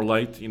little bit more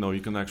light, you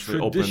can actually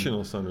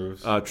Traditional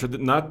sunroofs.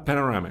 not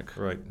panoramic.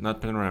 Right.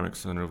 Not panoramic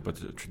sunroof,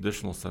 but a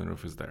traditional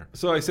sunroof is there.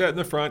 So I sat in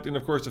the front, and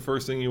of course, the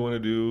first thing you want to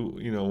do,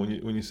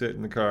 when you sit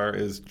in the car,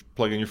 is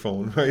plug in your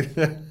phone, right?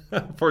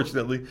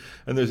 Unfortunately,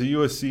 and there's a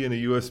USB and a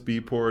USB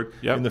port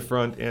in the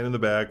front and in the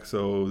back.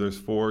 So there's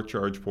 4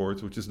 charge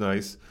ports, which is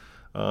nice,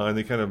 and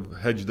they kind of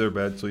hedge their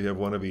bet, so you have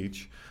one of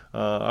each.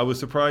 I was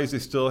surprised they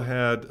still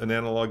had an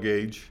analog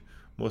gauge.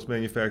 Most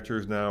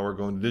manufacturers now are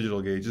going to digital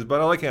gauges,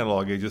 but I like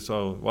analog gauges,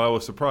 so while I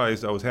was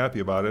surprised, I was happy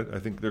about it. I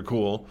think they're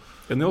cool.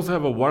 And they also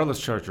have a wireless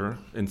charger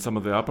in some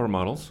of the upper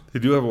models. They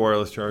do have a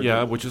wireless charger.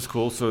 Yeah, which is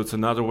cool. So it's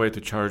another way to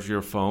charge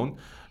your phone.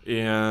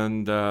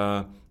 And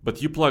but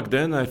you plugged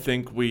in. I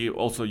think we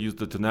also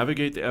used it to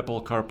navigate.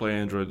 Apple CarPlay,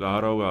 Android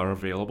Auto are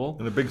available.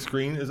 And a big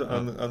screen is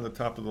on the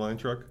top of the line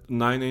truck.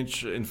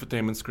 9-inch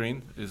infotainment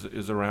screen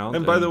is around.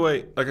 And by the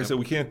way, like I said,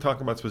 we can't talk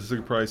about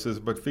specific prices,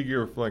 but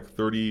figure like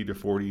 30 to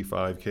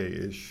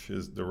 45K ish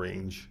is the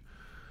range.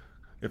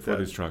 For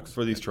these trucks.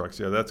 For these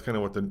trucks, yeah, that's kind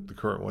of what the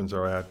current ones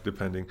are at,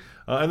 depending.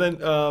 And then,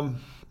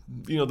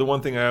 the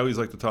one thing I always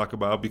like to talk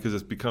about, because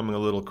it's becoming a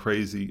little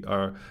crazy,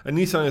 and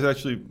Nissan is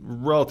actually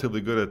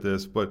relatively good at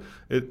this, but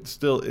it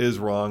still is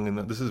wrong. And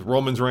this is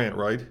Roman's rant,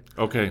 right?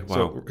 Okay, wow.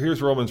 So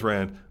here's Roman's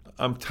rant.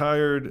 I'm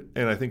tired,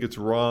 and I think it's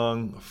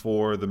wrong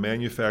for the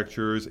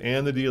manufacturers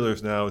and the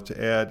dealers now to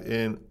add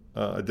in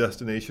a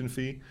destination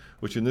fee,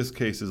 which in this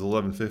case is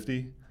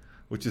 $1,150,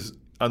 which is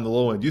on the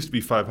low end. It used to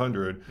be $500.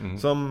 Mm-hmm.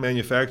 Some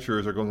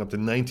manufacturers are going up to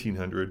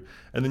 $1,900,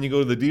 and then you go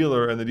to the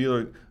dealer, and the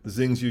dealer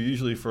zings you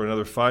usually for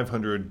another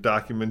 $500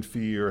 document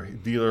fee or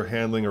dealer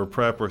handling or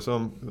prep or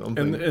something.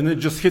 And it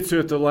just hits you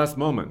at the last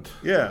moment.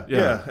 Yeah.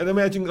 And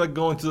imagine like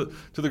going to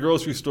the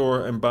grocery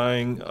store and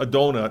buying a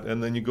donut,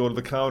 and then you go to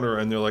the counter,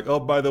 and they're like, "Oh,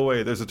 by the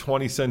way, there's a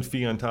 20-cent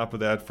fee on top of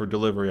that for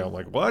delivery." I'm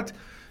like, "What?"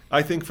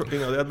 I think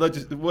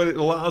what it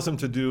allows them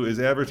to do is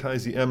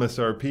advertise the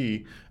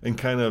MSRP and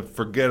kind of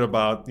forget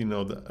about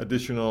the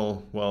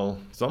additional. Well,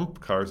 some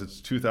cars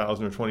it's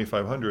 $2,000 or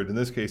 $2,500. In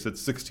this case, it's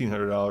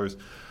 $1,600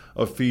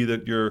 of fee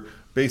that you're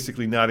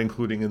basically not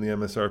including in the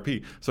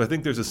MSRP. So I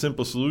think there's a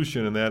simple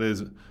solution, and that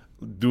is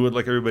do it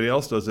like everybody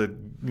else does it.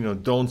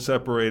 Don't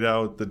separate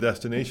out the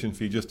destination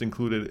fee. Just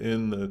include it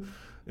in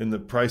the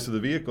price of the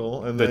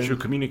vehicle, and that you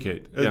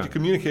communicate. You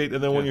communicate,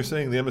 and then when you're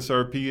saying the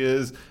MSRP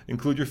is,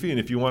 include your fee, and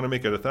if you want to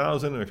make it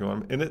 $1,000, or if you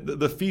want,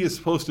 the fee is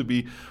supposed to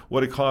be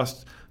what it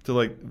costs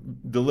to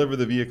deliver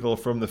the vehicle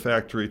from the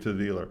factory to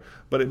the dealer.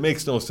 But it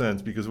makes no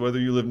sense, because whether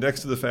you live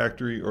next to the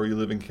factory or you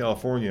live in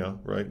California,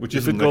 right, which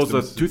if it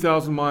goes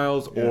 2,000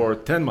 miles or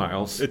 10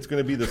 miles, it's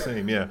going to be the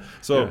same.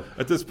 So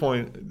at this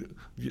point,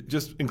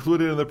 just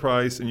include it in the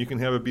price, and you can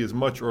have it be as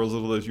much or as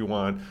little as you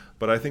want.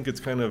 But I think it's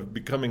kind of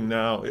becoming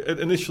now.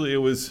 Initially, it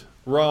was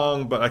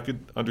wrong, but I could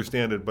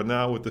understand it. But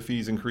now with the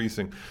fees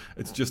increasing,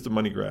 it's just a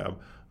money grab.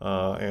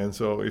 And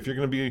so if you're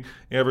going to be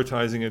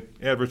advertising it,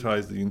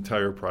 advertise the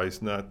entire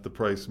price, not the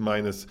price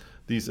minus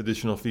these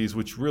additional fees,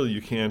 which really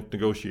you can't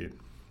negotiate.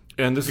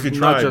 And this you is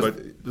try, not but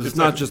it's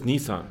not just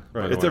Nissan.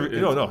 Right. It's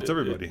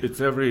everybody. It's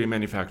every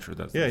manufacturer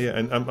that's Yeah.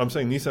 And I'm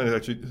saying Nissan is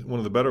actually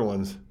one of the better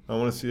ones. I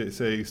want to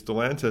say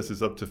Stellantis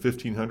is up to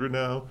 $1,500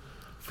 now.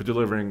 For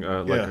delivering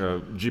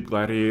a Jeep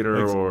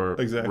Gladiator or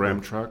Ram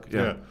truck.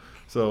 Yeah.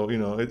 So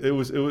it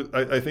was.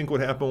 I think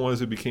what happened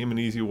was it became an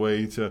easy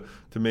way to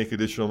make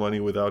additional money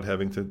without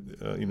having to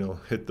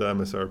hit the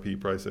MSRP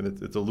price,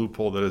 and it's a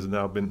loophole that has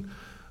now been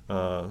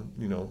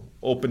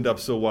opened up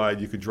so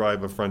wide you could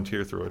drive a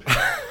Frontier through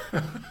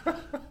it.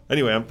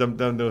 Anyway, I'm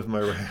done with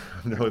my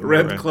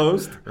rant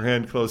closed.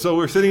 Rant closed. So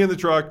we're sitting in the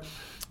truck.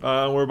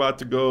 We're about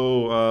to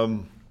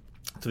go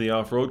to the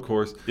off-road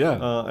course.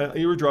 Yeah.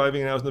 You were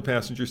driving, and I was in the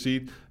passenger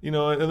seat. And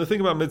the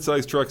thing about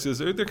mid-sized trucks is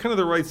they're kind of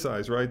the right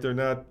size, right? They're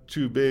not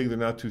too big, they're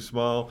not too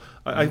small.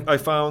 I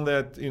found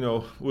that,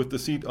 with the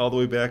seat all the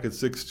way back at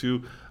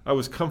 6'2", I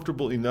was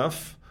comfortable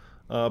enough.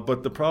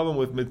 But the problem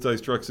with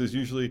mid-sized trucks is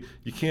usually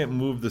you can't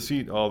move the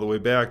seat all the way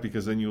back,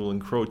 because then you will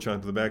encroach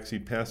onto the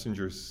backseat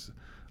passenger's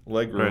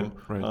legroom.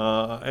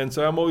 Right. And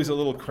so I'm always a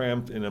little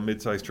cramped in a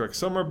mid-sized truck.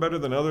 Some are better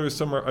than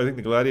others. I think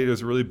the Gladiator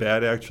is really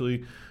bad,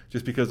 actually,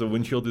 just because the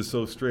windshield is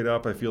so straight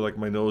up. I feel like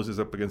my nose is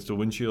up against the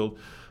windshield.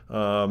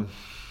 The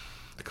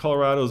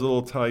Colorado is a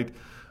little tight.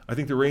 I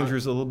think the Ranger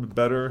is a little bit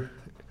better.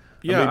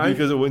 Maybe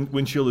because the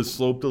windshield is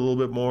sloped a little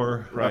bit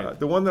more. Right.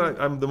 The one that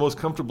I'm the most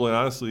comfortable in,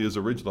 honestly, is a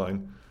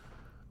Ridgeline.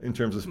 In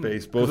terms of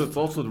space, both it's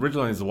also the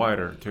Ridgeline is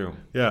wider too.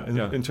 Yeah,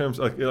 in terms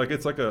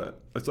it's like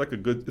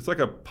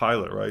a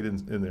Pilot, right?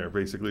 In there,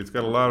 basically, it's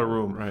got a lot of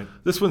room. Right.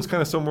 This one's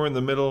kind of somewhere in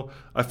the middle.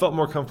 I felt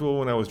more comfortable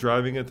when I was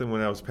driving it than when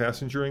I was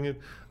passengering it.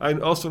 I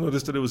also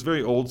noticed that it was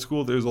very old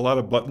school. There's a lot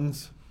of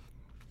buttons,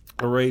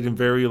 arrayed in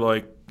very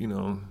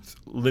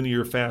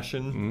linear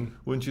fashion,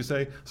 wouldn't you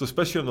say? So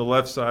especially on the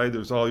left side,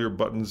 there's all your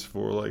buttons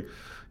for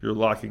your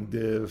locking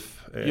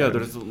diff. And Yeah,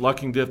 there's a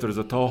locking diff, there's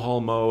a tow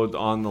haul mode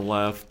on the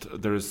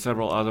left, there's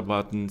several other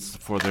buttons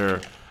for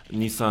their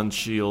Nissan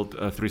Shield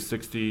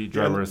 360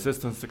 driver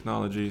assistance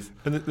technologies.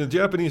 And the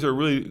Japanese are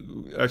really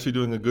actually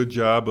doing a good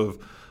job of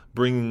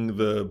bringing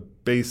the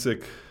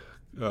basic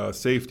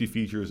safety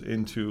features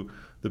into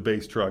the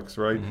base trucks,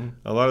 right? Mm-hmm.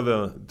 A lot of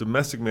the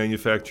domestic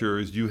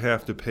manufacturers, you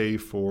have to pay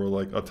for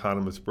like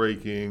autonomous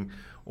braking,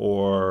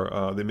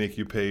 or they make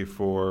you pay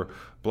for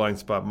blind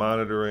spot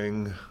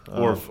monitoring.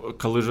 Or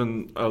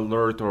collision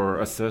alert or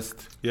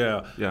assist.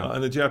 Yeah. Yeah.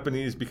 And the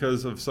Japanese,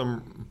 because of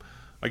some,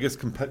 I guess,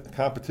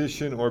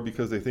 competition, or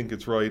because they think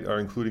it's right, are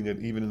including it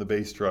even in the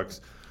base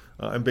trucks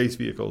and base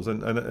vehicles.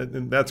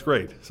 And that's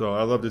great. So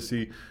I love to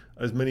see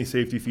as many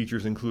safety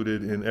features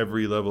included in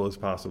every level as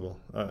possible.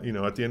 At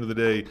the end of the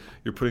day,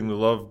 you're putting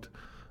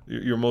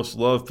your most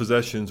loved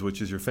possessions,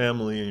 which is your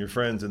family and your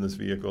friends, in this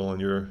vehicle,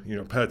 and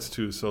your pets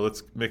too. So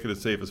let's make it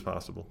as safe as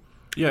possible.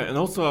 Yeah, and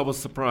also I was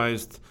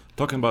surprised,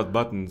 talking about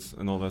buttons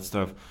and all that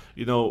stuff,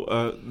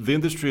 the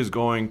industry is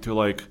going to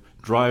like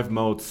drive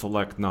mode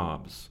select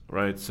knobs,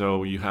 right?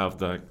 So you have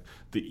the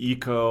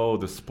eco,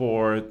 the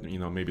sport,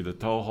 maybe the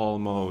tow haul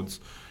modes,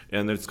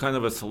 and it's kind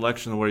of a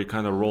selection where you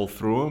kind of roll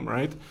through them,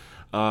 right?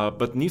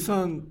 But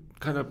Nissan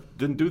kind of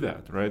didn't do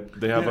that, right?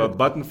 They have a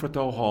button for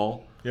tow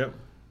haul. Yep.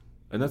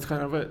 And that's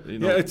kind of it.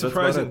 It's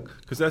surprising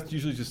because that's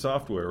usually just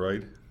software,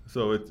 right?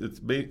 So it's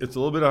a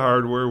little bit of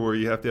hardware where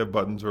you have to have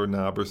buttons or a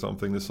knob or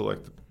something to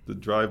select the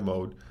drive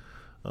mode,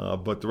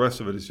 but the rest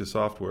of it is just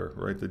software,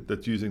 right?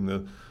 That's using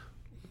the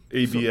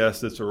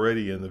ABS that's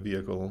already in the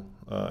vehicle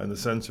and the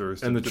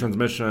sensors and the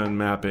transmission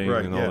mapping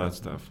and all that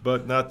stuff.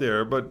 But not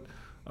there. But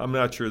I'm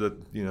not sure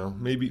that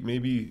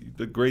maybe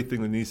the great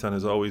thing that Nissan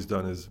has always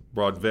done is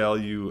brought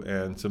value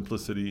and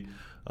simplicity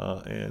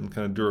and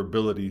kind of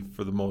durability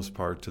for the most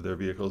part to their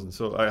vehicles, and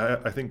so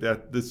I think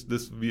that this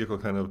vehicle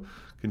kind of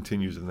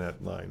continues in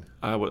that line.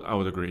 I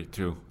would agree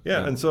too.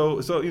 Yeah, and so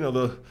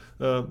the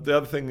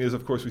other thing is,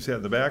 of course, we sat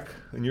in the back,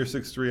 and you're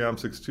 6'3", I'm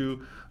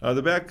 6'2".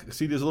 The back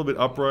seat is a little bit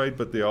upright,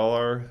 but they all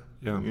are.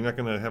 Yeah. You're not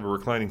going to have a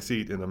reclining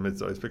seat in a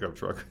mid-size pickup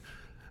truck.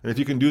 And if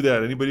you can do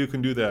that, anybody who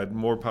can do that,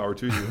 more power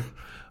to you.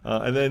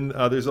 And then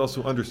there's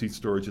also under-seat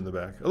storage in the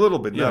back. A little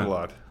bit, not a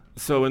lot.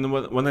 So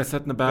when I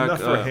sat in the back...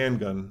 Enough for a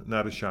handgun,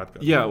 not a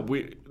shotgun. Yeah,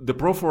 the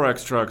Pro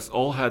 4X trucks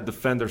all had the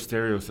Fender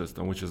stereo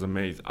system, which is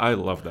amazing. I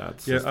love that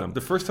system. Yeah,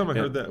 the first time I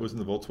heard that was in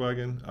the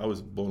Volkswagen. I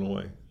was blown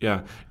away.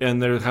 Yeah,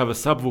 and they have a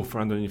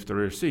subwoofer underneath the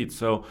rear seat.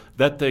 So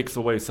that takes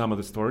away some of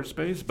the storage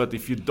space. But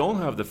if you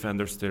don't have the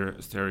Fender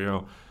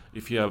stereo,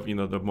 if you have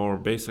the more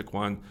basic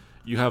one,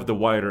 you have the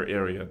wider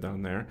area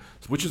down there,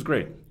 which is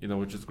great,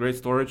 which is great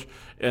storage.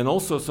 And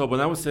also, so when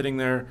I was sitting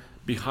there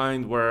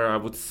behind where I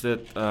would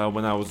sit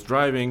when I was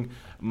driving,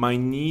 my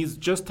knees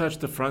just touched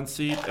the front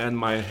seat and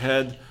my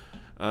head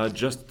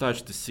just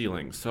touched the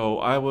ceiling. So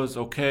I was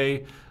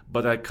okay,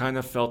 but I kind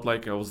of felt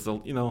like I was,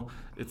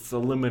 it's a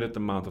limited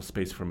amount of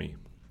space for me.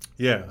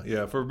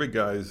 Yeah. For big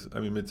guys,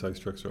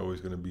 mid-sized trucks are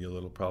always going to be a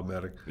little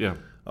problematic. Yeah.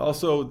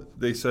 Also,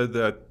 they said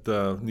that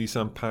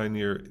Nissan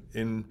Pioneer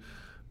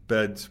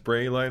in-bed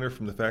spray liner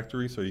from the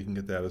factory, so you can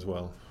get that as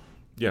well.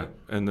 Yeah,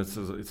 and it's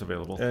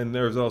available. And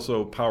there's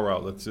also power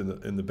outlets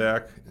in the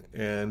back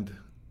and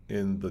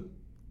in the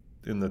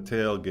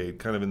tailgate,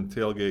 kind of in the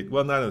tailgate.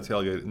 Well, not in the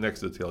tailgate, next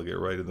to the tailgate,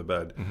 right in the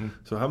bed. Mm-hmm.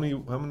 So how many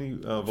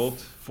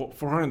volts?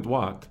 400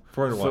 watt.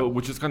 400 watt. So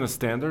which is kind of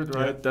standard,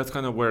 right? Yeah. That's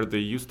kind of where they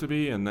used to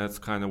be, and that's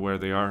kind of where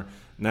they are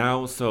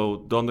now.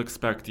 So don't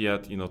expect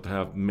yet, to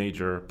have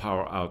major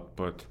power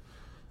output.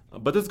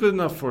 But it's good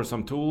enough for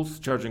some tools,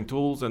 charging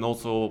tools, and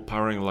also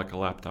powering like a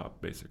laptop,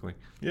 basically.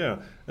 Yeah,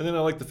 and then I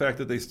like the fact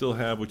that they still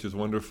have, which is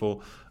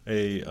wonderful,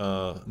 a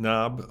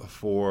knob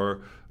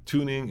for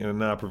tuning and a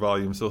knob for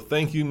volume. So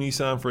thank you,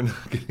 Nissan, for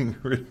not getting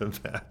rid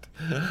of that.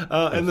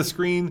 And the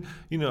screen,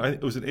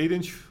 was it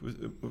 8-inch?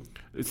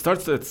 It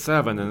starts at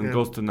 7 and it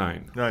goes to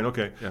 9. 9,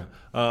 okay.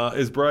 Yeah.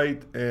 Is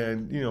bright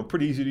and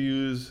pretty easy to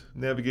use.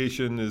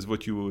 Navigation is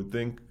what you would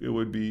think it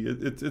would be.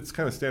 It's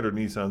kind of standard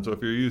Nissan. So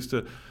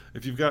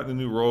if you've gotten a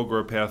new Rogue or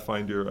a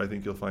Pathfinder, I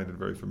think you'll find it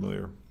very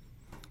familiar.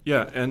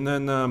 Yeah, and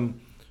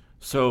then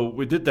so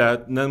we did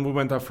that, and then we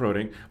went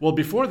off-roading. Well,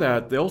 before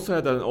that, they also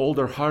had an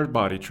older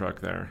hard-body truck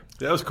there.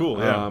 That was cool,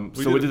 yeah.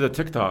 We did a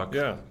TikTok.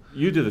 Yeah.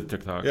 You did a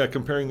TikTok. Yeah,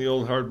 comparing the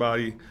old hard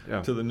body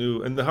to the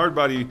new. And the hard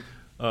body,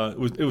 it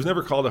was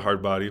never called a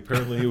hard body.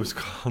 Apparently it was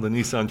called a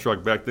Nissan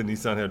truck. Back then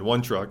Nissan had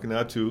one truck,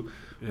 not two.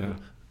 Yeah.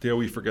 Dare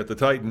we forget the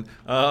Titan.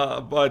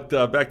 But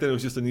back then it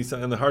was just a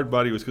Nissan. And the hard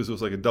body was because it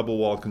was like a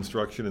double-wall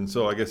construction. And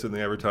so I guess in the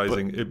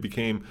advertising it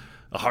became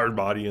a hard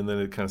body, and then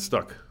it kind of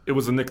stuck. It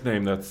was a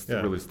nickname that's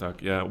really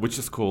stuck, which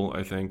is cool,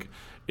 I think.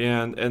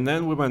 And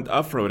then we went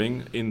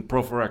off-roading in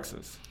Pro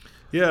 4Xs.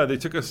 Yeah, they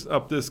took us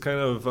up this kind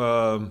of,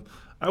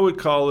 I would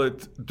call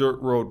it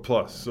Dirt Road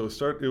Plus. So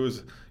it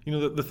was,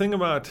 the thing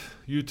about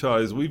Utah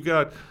is we've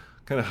got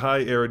kind of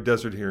high arid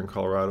desert here in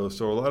Colorado.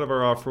 So a lot of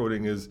our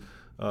off-roading is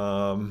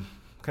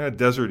kind of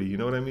deserty, you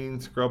know what I mean?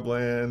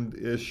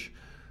 Scrubland-ish.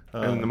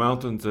 And in the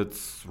mountains,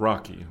 it's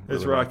rocky.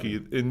 It's rocky.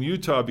 In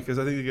Utah, because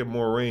I think they get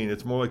more rain,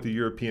 it's more like the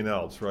European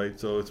Alps, right?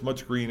 So it's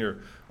much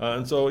greener.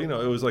 And so, it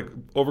was like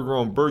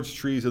overgrown birch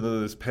trees and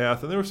then this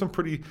path. And there were some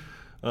pretty,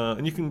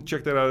 and you can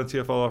check that out on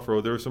TFL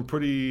Off-Road. There were some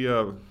pretty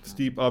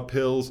steep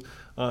uphills.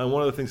 And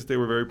one of the things that they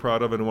were very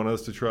proud of and wanted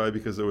us to try,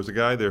 because there was a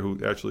guy there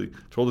who actually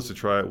told us to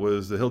try it,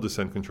 was the hill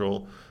descent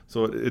control.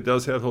 So it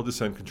does have hill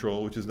descent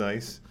control, which is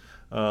nice.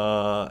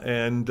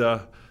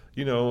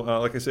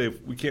 Like I say,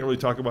 we can't really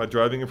talk about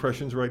driving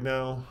impressions right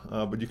now,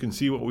 but you can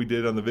see what we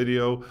did on the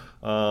video,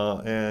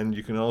 and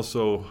you can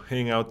also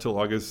hang out till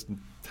August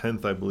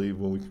 10th, I believe,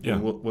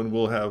 when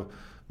we'll have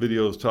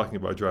videos talking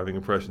about driving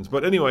impressions.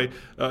 But anyway,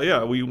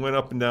 we went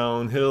up and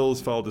down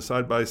hills, followed the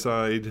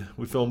side-by-side,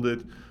 we filmed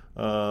it,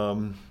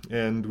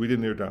 and we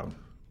didn't air down.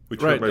 We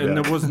tried and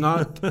it was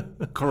not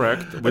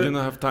correct. We didn't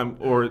have time,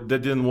 or they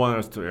didn't want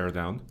us to air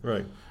down.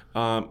 Right,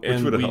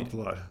 which would have helped a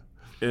lot.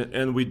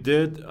 And we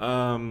did...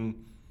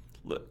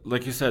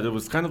 like you said, it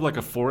was kind of like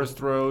a forest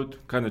road,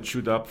 kind of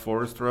chewed up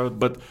forest road,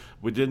 but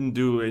we didn't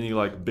do any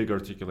like big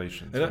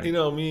articulations. And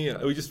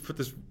right? we just put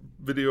this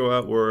video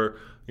out where,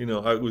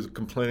 I was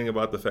complaining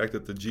about the fact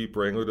that the Jeep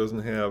Wrangler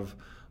doesn't have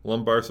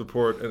lumbar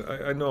support. And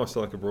I know I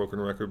sound like a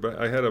broken record, but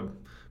I had a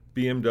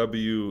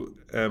BMW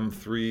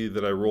M3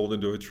 that I rolled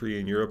into a tree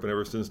in Europe, and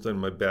ever since then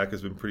my back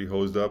has been pretty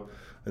hosed up.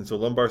 And so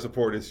lumbar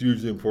support is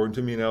hugely important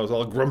to me, and I was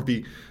all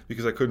grumpy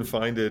because I couldn't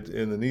find it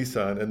in the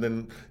Nissan. And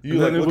then you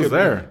look at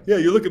there. Yeah,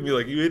 you look at me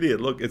like, you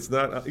idiot. Look, it's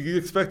not. You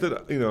expected,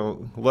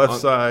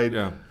 left side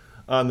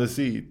on the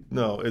seat.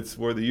 No, it's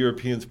where the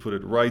Europeans put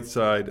it, right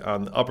side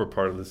on the upper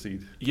part of the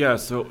seat. Yeah.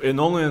 So and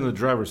only on the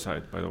driver's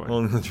side, by the way.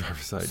 Only on the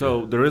driver's side.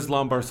 So there is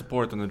lumbar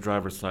support on the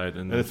driver's side,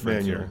 and it's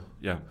manual.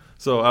 Yeah.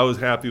 So I was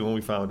happy when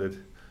we found it,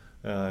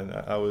 and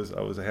I was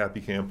a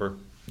happy camper.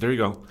 There you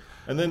go.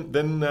 And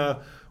then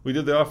we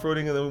did the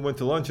off-roading, and then we went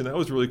to lunch, and that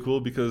was really cool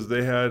because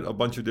they had a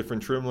bunch of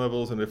different trim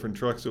levels and different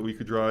trucks that we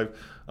could drive,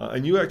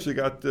 and you actually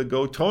got to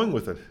go towing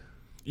with it.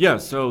 Yeah,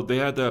 so they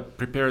had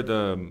prepared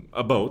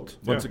a boat,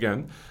 once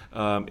again,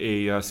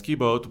 a ski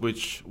boat,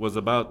 which was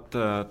about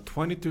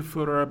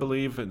 22-footer, I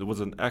believe. It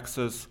was an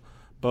Access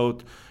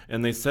boat,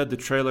 and they said the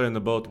trailer in the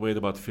boat weighed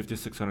about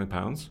 5,600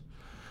 pounds,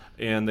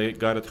 and they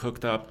got it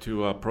hooked up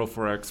to a Pro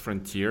 4X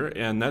Frontier,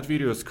 and that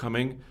video is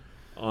coming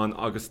on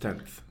August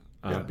 10th.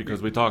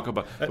 Because we talk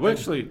about, we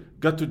actually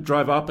got to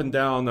drive up and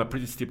down a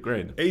pretty steep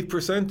grade.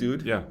 8%,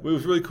 dude. Yeah. It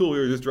was really cool. We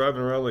were just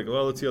driving around like,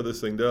 well, let's see how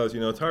this thing does.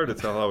 It's hard to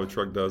tell how a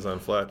truck does on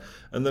flat.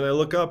 And then I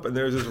look up, and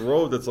there's this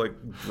road that's like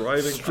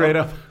driving straight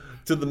up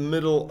to the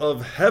middle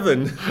of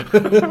heaven.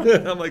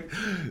 I'm like,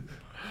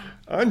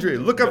 Andre,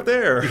 look up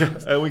there.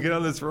 And we get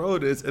on this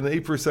road. It's an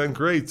 8%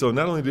 grade. So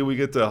not only did we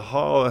get to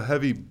haul a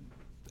heavy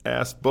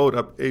ass boat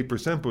up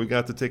 8%, but we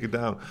got to take it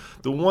down.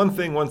 The one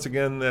thing, once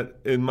again, that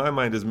in my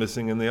mind is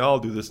missing, and they all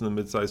do this in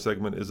the midsize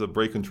segment, is a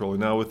brake controller.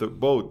 Now with the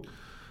boat,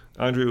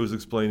 Andre was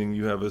explaining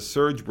you have a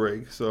surge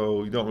brake,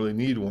 so you don't really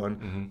need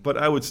one, but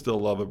I would still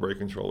love a brake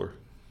controller.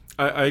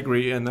 I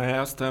agree, and I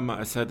asked them,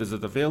 I said, is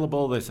it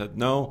available? They said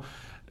no.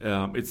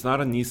 It's not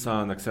a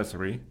Nissan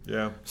accessory.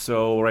 Yeah.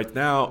 So right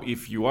now,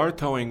 if you are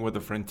towing with the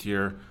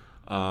Frontier,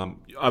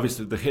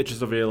 obviously the hitch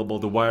is available,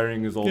 the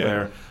wiring is all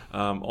there,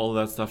 all of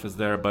that stuff is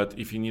there. But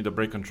if you need a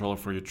brake controller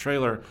for your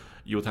trailer,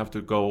 you would have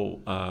to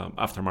go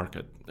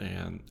aftermarket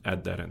and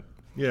add that in.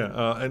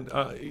 Yeah,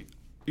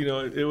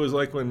 it was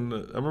like when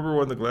I remember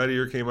when the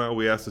Gladiator came out,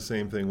 we asked the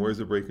same thing: where's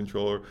the brake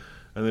controller?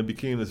 And it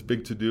became this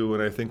big to-do.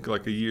 And I think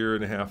like a year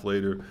and a half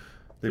later,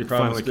 they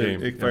promised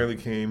it finally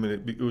came,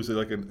 and it was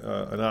like an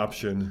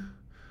option.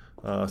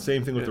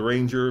 Same thing with the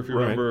Ranger, if you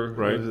remember.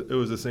 Right. It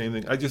was the same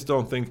thing. I just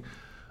don't think.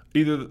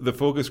 Either the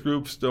focus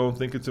groups don't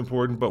think it's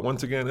important, but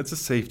once again, it's a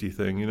safety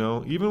thing,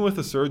 Even with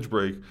a surge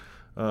brake,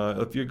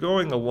 if you're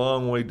going a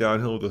long way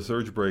downhill with a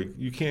surge brake,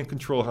 you can't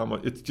control how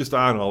much. It's just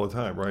on all the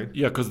time, right?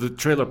 Yeah, because the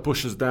trailer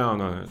pushes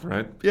down on it,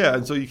 right? Yeah,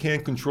 and so you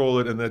can't control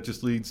it, and that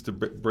just leads to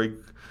brake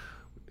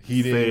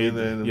heating and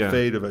then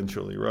fade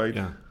eventually, right?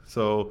 Yeah.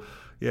 So,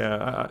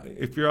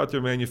 if you're out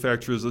there,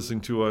 manufacturers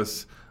listening to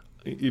us,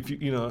 if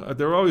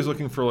they're always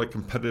looking for like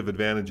competitive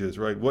advantages,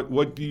 right?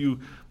 What do you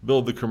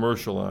build the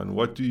commercial on?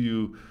 What do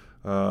you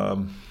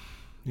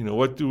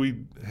what do we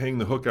hang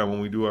the hook on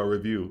when we do our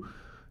review?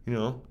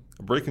 A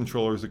brake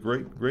controller is a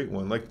great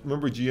one. Like,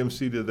 remember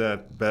GMC did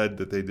that bed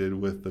that they did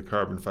with the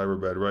carbon fiber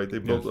bed, right? They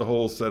built a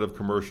whole set of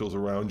commercials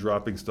around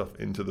dropping stuff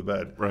into the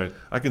bed. Right.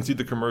 I can see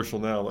the commercial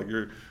now. Like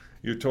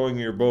you're towing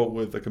your boat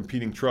with a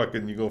competing truck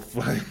and you go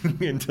flying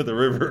into the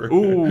river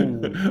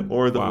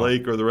or the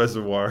lake or the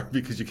reservoir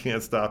because you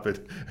can't stop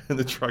it and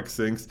the truck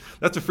sinks.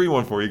 That's a free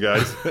one for you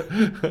guys.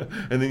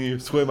 And then you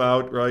swim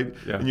out, right?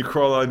 Yeah. And you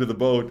crawl onto the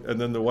boat,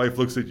 and then the wife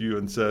looks at you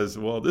and says,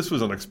 well, this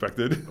was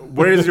unexpected.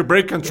 Where is your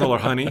brake controller,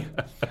 honey?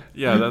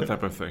 Yeah, that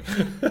type of thing.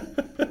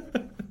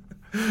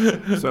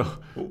 So,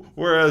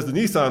 whereas the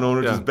Nissan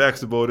owner just backs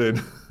the boat in.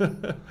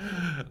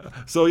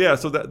 So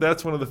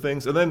that's one of the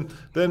things. And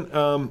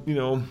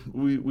then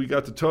we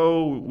got to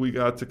tow. We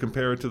got to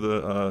compare it to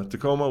the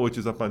Tacoma, which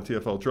is up on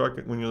TFL Truck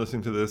when you're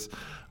listening to this.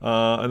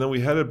 And then we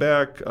headed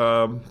back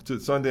to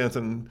Sundance.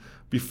 And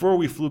before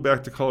we flew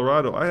back to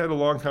Colorado, I had a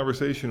long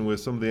conversation with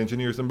some of the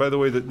engineers. And by the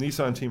way, the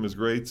Nissan team is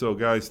great. So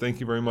guys, thank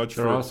you very much.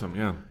 They're awesome.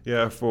 Yeah.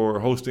 Yeah, for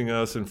hosting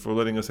us and for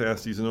letting us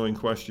ask these annoying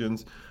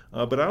questions.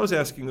 But I was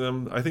asking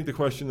them, I think the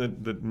question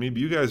that maybe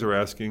you guys are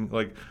asking,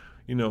 like,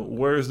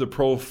 where's the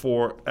Pro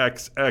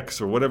 4XX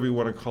or whatever you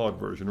want to call it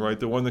version, right?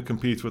 The one that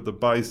competes with the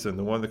Bison,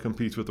 the one that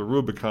competes with the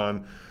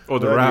Rubicon. Or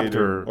the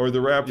Raptor. Or the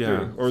Raptor,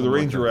 Yeah, or the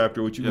Ranger like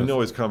Raptor, which you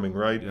know is coming,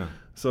 right? Yeah.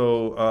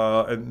 So,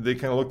 and they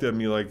kind of looked at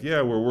me like,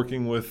 yeah, we're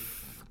working with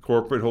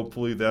corporate.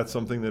 Hopefully that's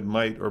something that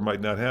might or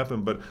might not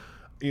happen. But,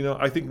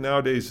 I think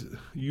nowadays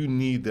you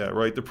need that,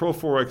 right? The Pro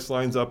 4X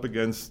lines up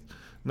against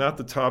not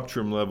the top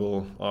trim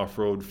level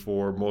off-road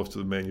for most of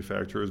the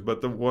manufacturers,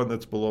 but the one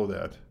that's below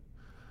that.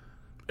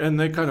 And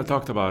they kind of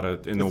talked about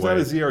it in a way.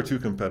 It's not a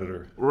ZR2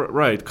 competitor.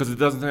 Right, because it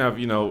doesn't have,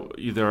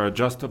 either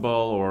adjustable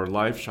or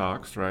live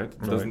shocks, right?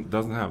 It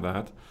doesn't have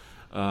that.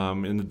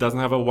 And it doesn't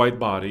have a wide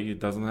body. It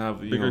doesn't have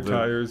bigger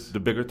tires. The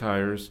bigger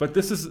tires. But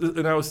this is,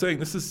 and I was saying,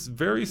 this is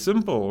very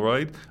simple,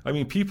 right? I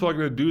mean, people are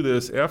going to do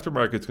this.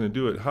 Aftermarket's going to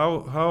do it.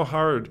 How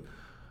hard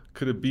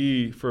could it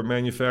be for a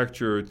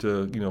manufacturer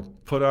to,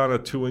 put on a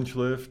 2-inch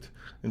lift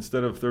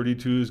instead of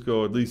 32s,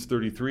 go at least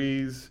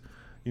 33s?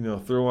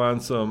 Throw on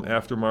some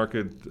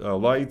aftermarket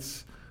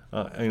lights,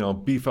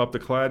 beef up the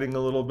cladding a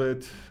little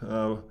bit.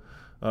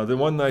 The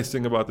one nice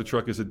thing about the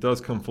truck is it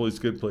does come fully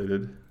skid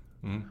plated.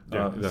 Mm-hmm.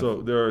 Yeah,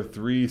 so there are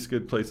 3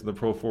 skid plates in the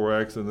Pro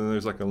 4X, and then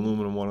there's like an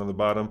aluminum one on the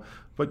bottom.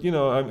 But,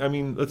 I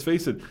mean, let's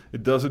face it,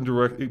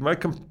 it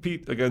might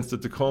compete against the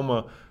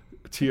Tacoma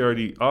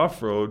TRD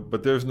off-road,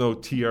 but there's no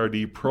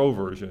TRD Pro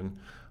version.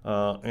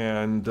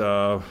 And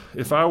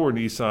if I were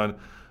Nissan,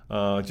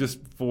 just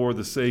for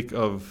the sake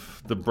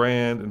of the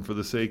brand and for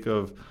the sake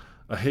of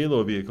a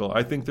halo vehicle,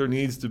 I think there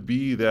needs to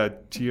be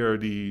that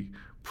TRD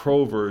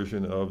Pro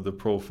version of the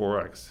Pro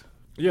 4X.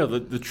 Yeah,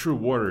 the true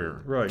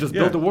Warrior. Right. Just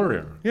build the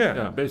Warrior.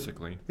 Yeah,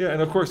 basically. Yeah,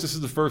 and of course this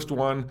is the first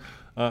one,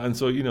 and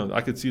so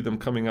I could see them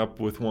coming up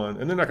with one,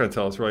 and they're not going to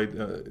tell us, right?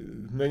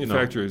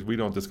 Manufacturers, we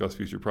don't discuss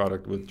future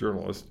product with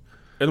journalists.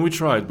 And we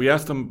tried. We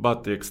asked them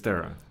about the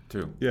Xterra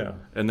too. Yeah.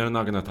 And they're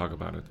not going to talk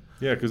about it.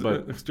 Yeah, because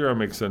Xterra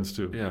makes sense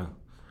too. Yeah.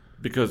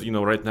 Because,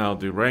 right now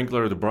the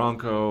Wrangler, the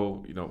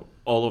Bronco,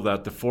 all of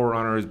that, the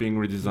 4Runner is being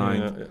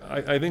redesigned.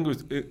 Yeah, I think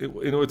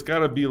it's got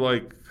to be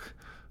like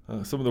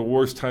some of the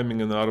worst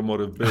timing in the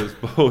automotive biz.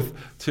 Both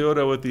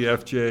Toyota with the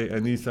FJ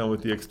and Nissan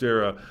with the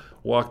Xterra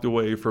walked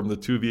away from the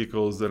 2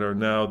 vehicles that are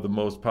now the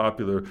most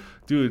popular.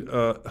 Dude,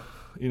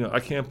 I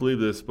can't believe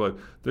this, but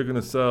they're going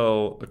to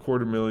sell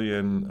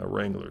 250,000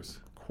 Wranglers.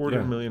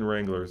 250,000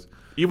 Wranglers.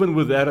 Even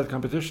with added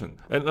competition.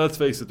 And let's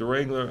face it, the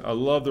Wrangler, I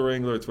love the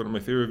Wrangler. It's one of my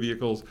favorite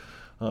vehicles.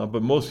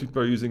 But most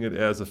people are using it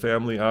as a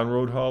family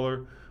on-road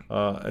hauler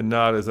and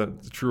not as a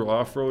true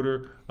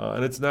off-roader.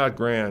 And it's not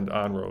grand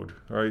on-road,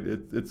 right?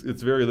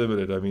 It's very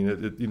limited. I mean,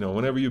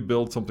 whenever you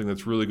build something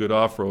that's really good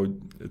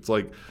off-road, it's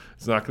like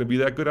it's not going to be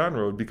that good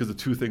on-road because the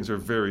 2 things are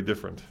very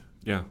different.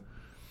 Yeah.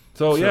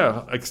 So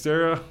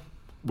Xterra.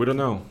 We don't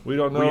know. We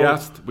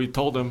asked. We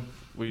told them.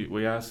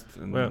 We asked.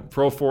 And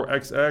Pro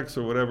 4XX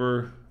or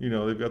whatever.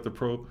 They've got the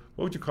Pro.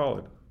 What would you call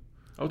it?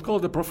 I would call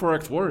it the Pro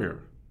 4X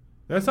Warrior.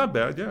 That's not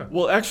bad, yeah.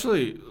 Well,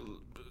 actually,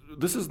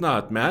 this is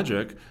not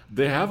magic.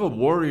 They have a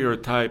Warrior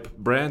type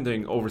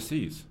branding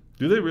overseas.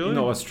 Do they really?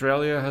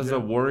 Australia has a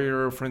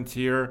Warrior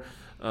Frontier,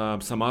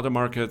 some other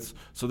markets.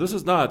 So this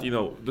is not,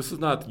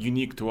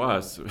 unique to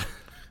us.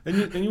 And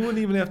you wouldn't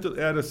even have to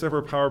add a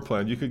separate power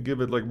plant. You could give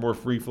it like more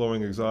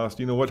free-flowing exhaust.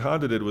 What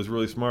Honda did was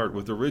really smart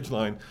with the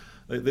Ridgeline.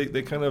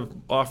 They kind of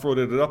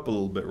off-roaded it up a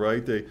little bit,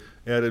 right? They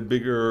added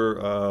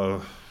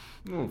bigger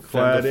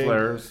cladding,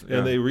 flares,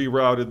 and they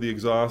rerouted the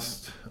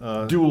exhaust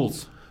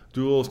duals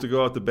to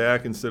go out the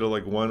back instead of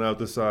like one out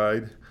the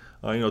side.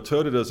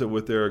 Toyota does it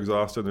with their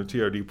exhaust and their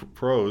TRD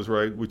Pros,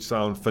 right, which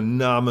sound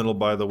phenomenal,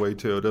 by the way,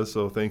 Toyota,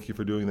 so thank you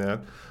for doing that.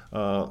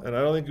 And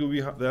I don't think it would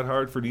be that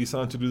hard for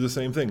Nissan to do the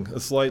same thing. A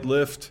slight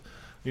lift,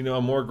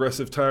 a more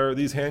aggressive tire.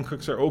 These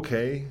Hankooks are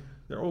okay.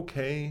 They're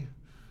okay.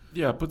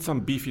 Yeah, put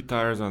some beefy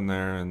tires on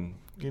there and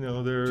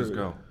they're just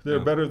go. They're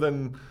better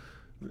than,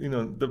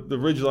 the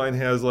Ridgeline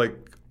has like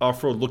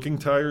off-road looking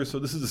tires, so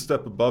this is a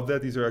step above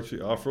that. These are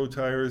actually off-road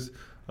tires.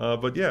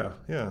 But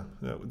that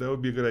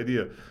would be a good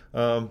idea.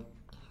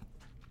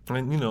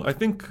 And I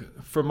think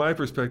from my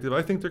perspective,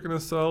 I think they're going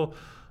to sell.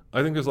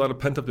 I think there's a lot of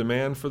pent-up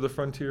demand for the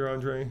Frontier,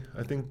 Andre.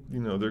 I think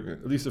they're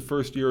at least the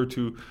first year or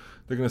 2,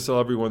 they're going to sell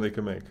every one they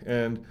can make.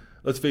 And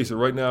let's face it,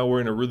 right now we're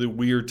in a really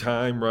weird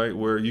time, right,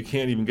 where you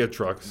can't even get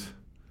trucks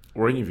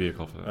or any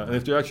vehicle for that. And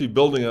if they're actually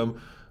building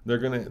them, they're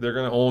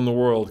gonna own the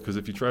world, because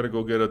if you try to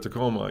go get a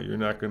Tacoma, you're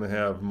not going to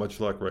have much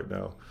luck right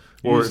now.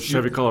 Or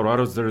Chevy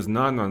Colorados, there's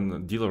none on the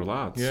dealer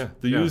lots. Yeah,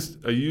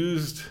 a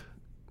used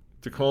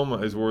Tacoma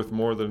is worth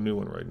more than a new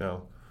one right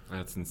now.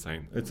 That's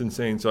insane. It's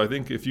insane. So I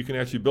think if you can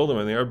actually build them,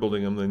 and they are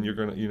building them, then they're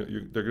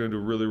gonna do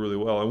really, really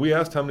well. And we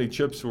asked how many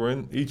chips were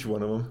in each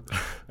one of them,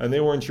 and they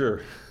weren't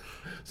sure.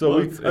 So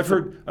I've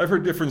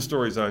heard different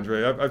stories,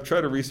 Andre. I've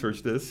tried to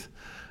research this,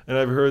 and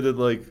I've heard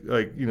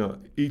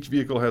that each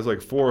vehicle has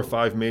like 4 or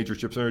 5 major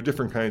chips, and there are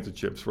different kinds of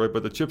chips, right?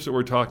 But the chips that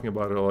we're talking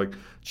about are like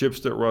chips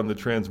that run the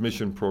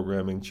transmission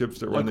programming, chips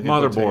that run the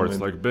motherboards,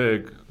 like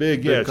big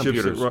chips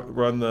computers. that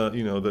run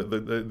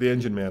the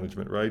engine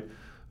management, right?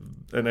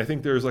 And I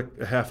think there's like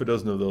a half a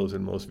dozen of those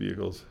in most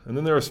vehicles. And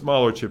then there are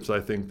smaller chips,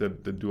 I think,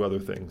 that do other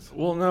things.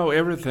 Well, no,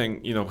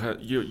 everything,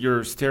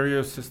 your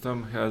stereo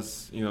system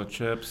has,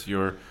 chips,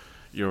 your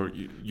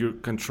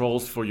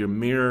controls for your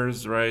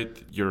mirrors, right?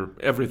 Your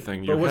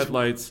everything, your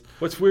headlights.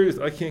 What's weird is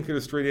I can't get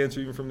a straight answer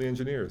even from the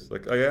engineers.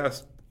 Like I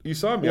asked, you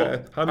saw me,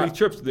 how many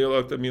chips? They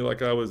looked at me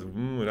like I was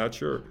not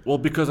sure. Well,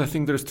 because I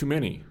think there's too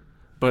many.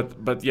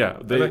 But yeah,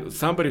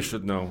 somebody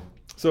should know.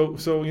 So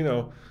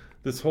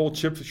this whole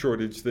chip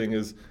shortage thing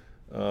is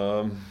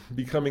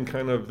becoming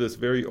kind of this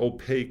very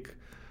opaque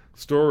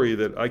story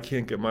that I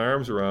can't get my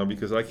arms around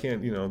because I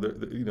can't.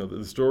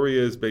 The story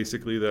is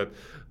basically that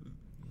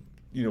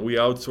we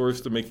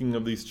outsourced the making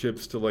of these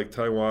chips to like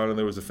Taiwan, and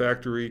there was a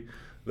factory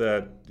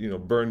that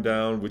burned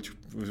down, which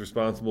was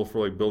responsible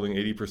for like building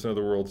 80% of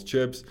the world's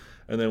chips.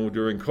 And then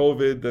during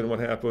COVID, then what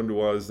happened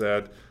was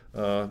that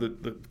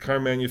the car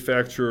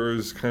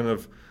manufacturers kind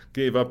of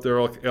gave up their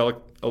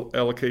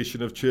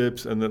allocation of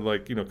chips, and then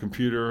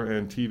computer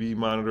and TV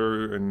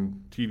monitor and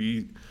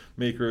TV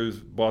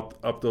makers bought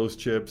up those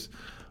chips.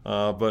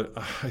 But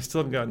I still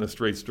haven't gotten a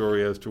straight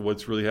story as to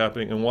what's really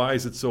happening and why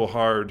is it so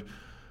hard.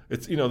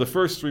 It's the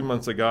first 3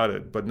 months I got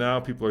it, but now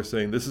people are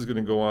saying this is going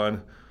to go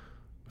on.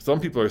 Some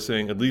people are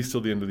saying at least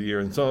till the end of the year,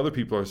 and some other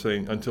people are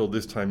saying until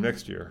this time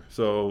next year.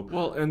 So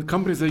and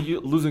companies are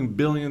losing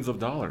billions of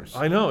dollars.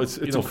 I know it's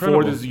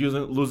incredible. Ford is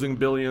losing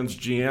billions.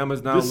 GM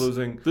is now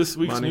losing. This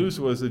week's money. news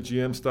was that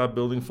GM stopped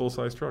building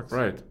full-size trucks.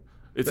 Right.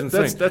 It's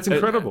insane. That's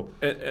incredible.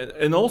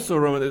 And also,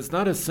 Roman, it's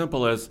not as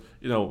simple as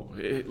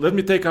let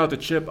me take out the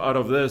chip out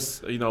of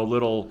this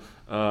little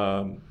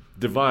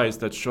device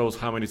that shows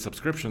how many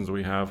subscriptions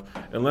we have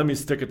and let me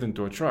stick it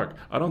into a truck.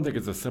 I don't think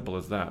it's as simple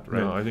as that,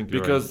 right? No, I think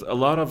you're because a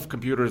lot of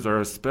computers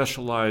are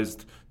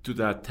specialized to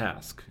that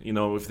task.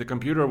 If the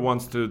computer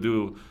wants to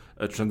do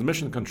a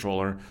transmission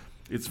controller,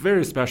 it's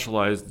very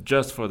specialized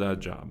just for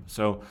that job.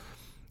 So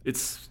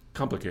it's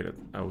complicated,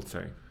 I would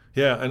say.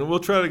 Yeah, and we'll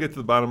try to get to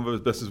the bottom of it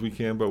as best as we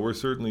can, but we're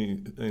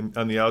certainly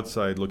on the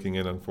outside looking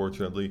in,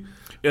 unfortunately.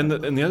 And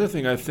the other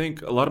thing, I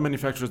think a lot of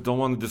manufacturers don't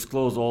want to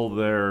disclose all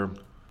their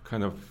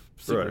kind of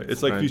secrets. Right,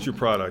 it's like future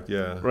product,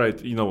 yeah. Right,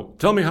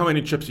 tell me how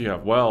many chips you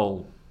have.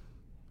 Well,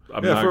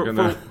 I'm not going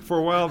to... For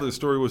a while, the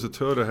story was that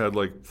Toyota had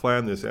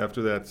planned this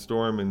after that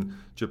storm in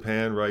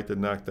Japan, right, that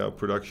knocked out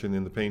production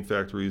in the paint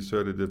factories.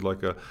 Toyota did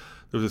there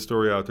was a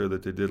story out there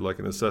that they did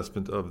an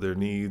assessment of their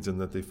needs and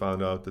that they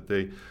found out that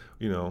they,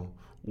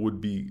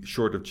 would be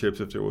short of chips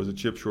if there was a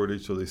chip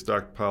shortage, so they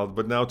stockpiled.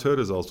 But now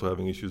Toyota's also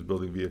having issues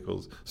building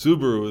vehicles.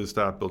 Subaru has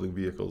stopped building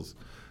vehicles.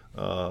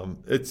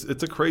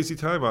 It's a crazy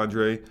time,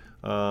 Andre,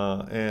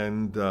 I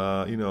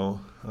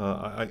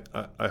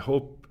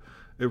hope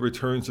it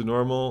returns to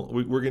normal.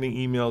 We're getting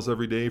emails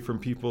every day from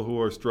people who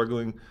are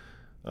struggling,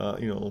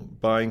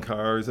 buying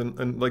cars,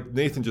 and like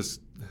Nathan,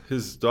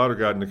 his daughter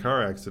got in a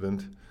car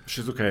accident.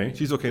 She's okay.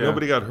 Yeah.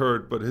 Nobody got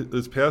hurt, but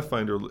his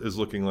Pathfinder is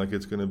looking like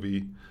it's going to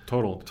be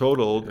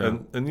totaled. Yeah.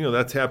 And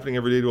that's happening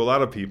every day to a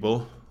lot of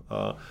people.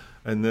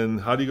 And then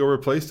how do you go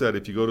replace that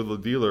if you go to the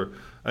dealer?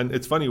 And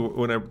it's funny,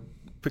 when I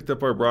picked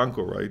up our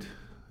Bronco, right?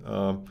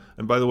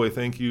 And by the way,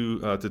 thank you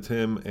to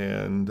Tim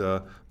and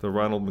the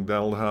Ronald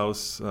McDonald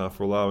House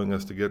for allowing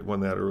us to get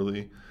one that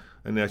early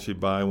and actually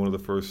buy one of the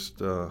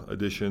first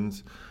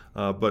editions.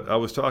 But I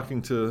was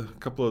talking to a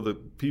couple of the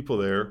people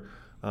there,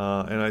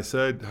 and I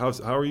said, how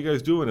are you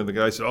guys doing? And the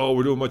guy said, oh,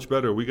 we're doing much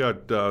better. We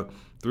got 3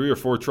 or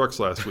 4 trucks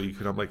last week.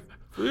 And I'm like,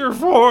 3 or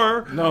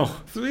 4? No.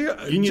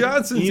 3.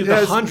 Johnson's you need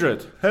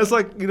 100. Has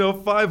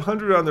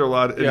 500 on their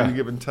lot at any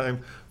given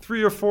time.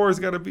 3 or 4 has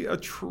got to be a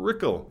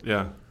trickle.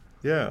 Yeah.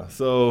 Yeah.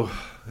 So,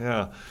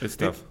 yeah. It's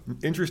tough.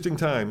 Interesting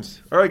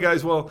times. All right,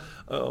 guys. Well,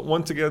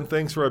 once again,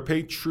 thanks for our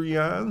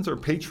Patreons or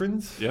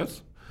patrons.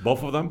 Yes.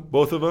 Both of them?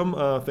 Both of them.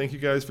 Thank you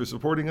guys for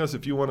supporting us.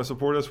 If you want to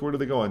support us, where do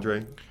they go,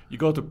 Andre? You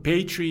go to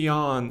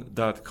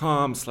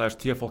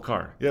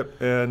patreon.com/TFLcar.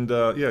 Yep. And,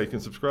 you can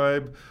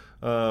subscribe.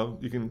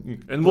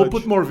 And we'll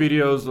put more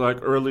videos, like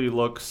early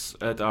looks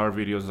at our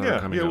videos that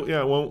are coming up.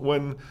 Yeah.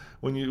 When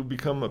you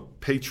become a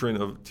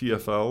patron of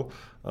TFL,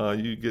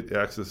 you get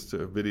access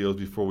to videos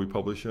before we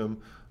publish them.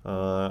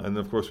 And,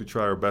 of course, we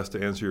try our best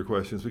to answer your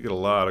questions. We get a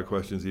lot of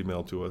questions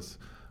emailed to us.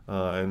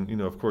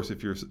 And of course,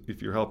 if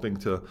you're helping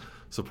to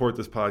support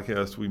this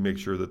podcast, we make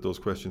sure that those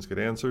questions get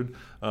answered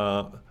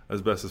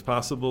as best as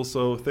possible.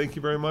 So thank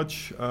you very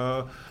much.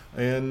 Head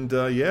on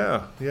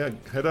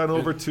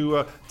over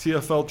to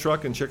TFL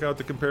Truck and check out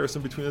the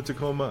comparison between the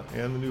Tacoma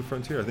and the new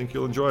Frontier. I think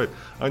you'll enjoy it.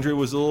 Andre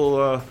was a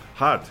little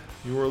hot.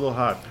 You were a little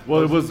hot.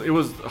 Well, it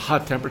was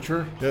hot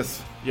temperature.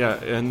 Yes. Yeah,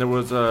 and there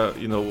was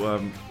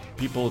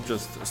people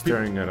just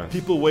staring at us.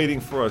 People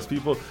waiting for us.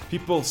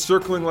 People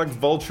circling like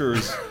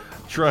vultures,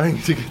 trying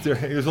to get there.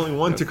 There's only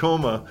one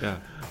Tacoma. Yeah.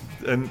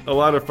 And a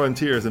lot of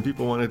Frontiers, and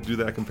people wanted to do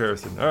that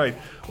comparison. All right.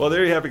 Well,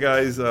 there you have it,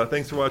 guys.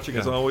 Thanks for watching.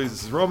 As always,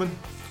 this is Roman.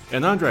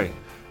 And Andre.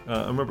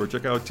 Remember,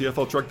 check out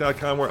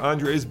TFLtruck.com, where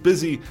Andre is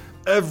busy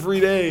every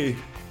day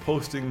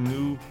posting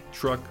new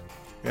truck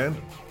and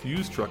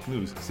used truck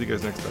news. See you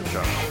guys next time.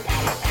 Ciao.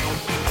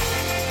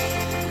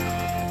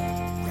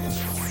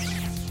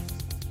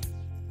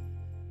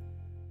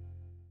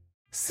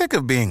 Sick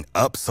of being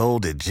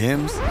upsold at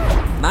gyms?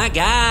 My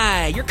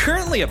guy, you're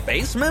currently a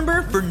base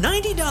member? For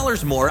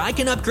 $90 more, I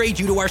can upgrade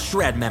you to our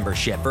Shred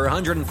membership. For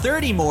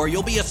 $130 more,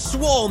 you'll be a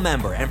Swole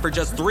member. And for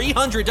just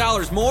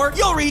 $300 more,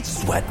 you'll reach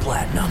Sweat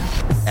Platinum.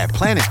 At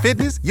Planet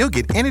Fitness, you'll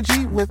get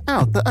energy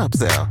without the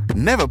upsell.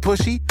 Never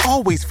pushy,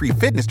 always free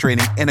fitness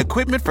training and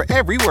equipment for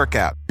every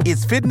workout.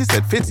 It's fitness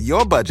that fits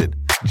your budget.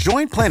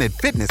 Join Planet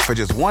Fitness for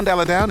just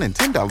 $1 down and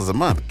 $10 a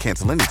month.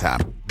 Cancel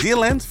anytime.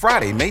 Deal ends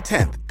Friday, May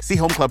 10th. See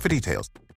Home Club for details.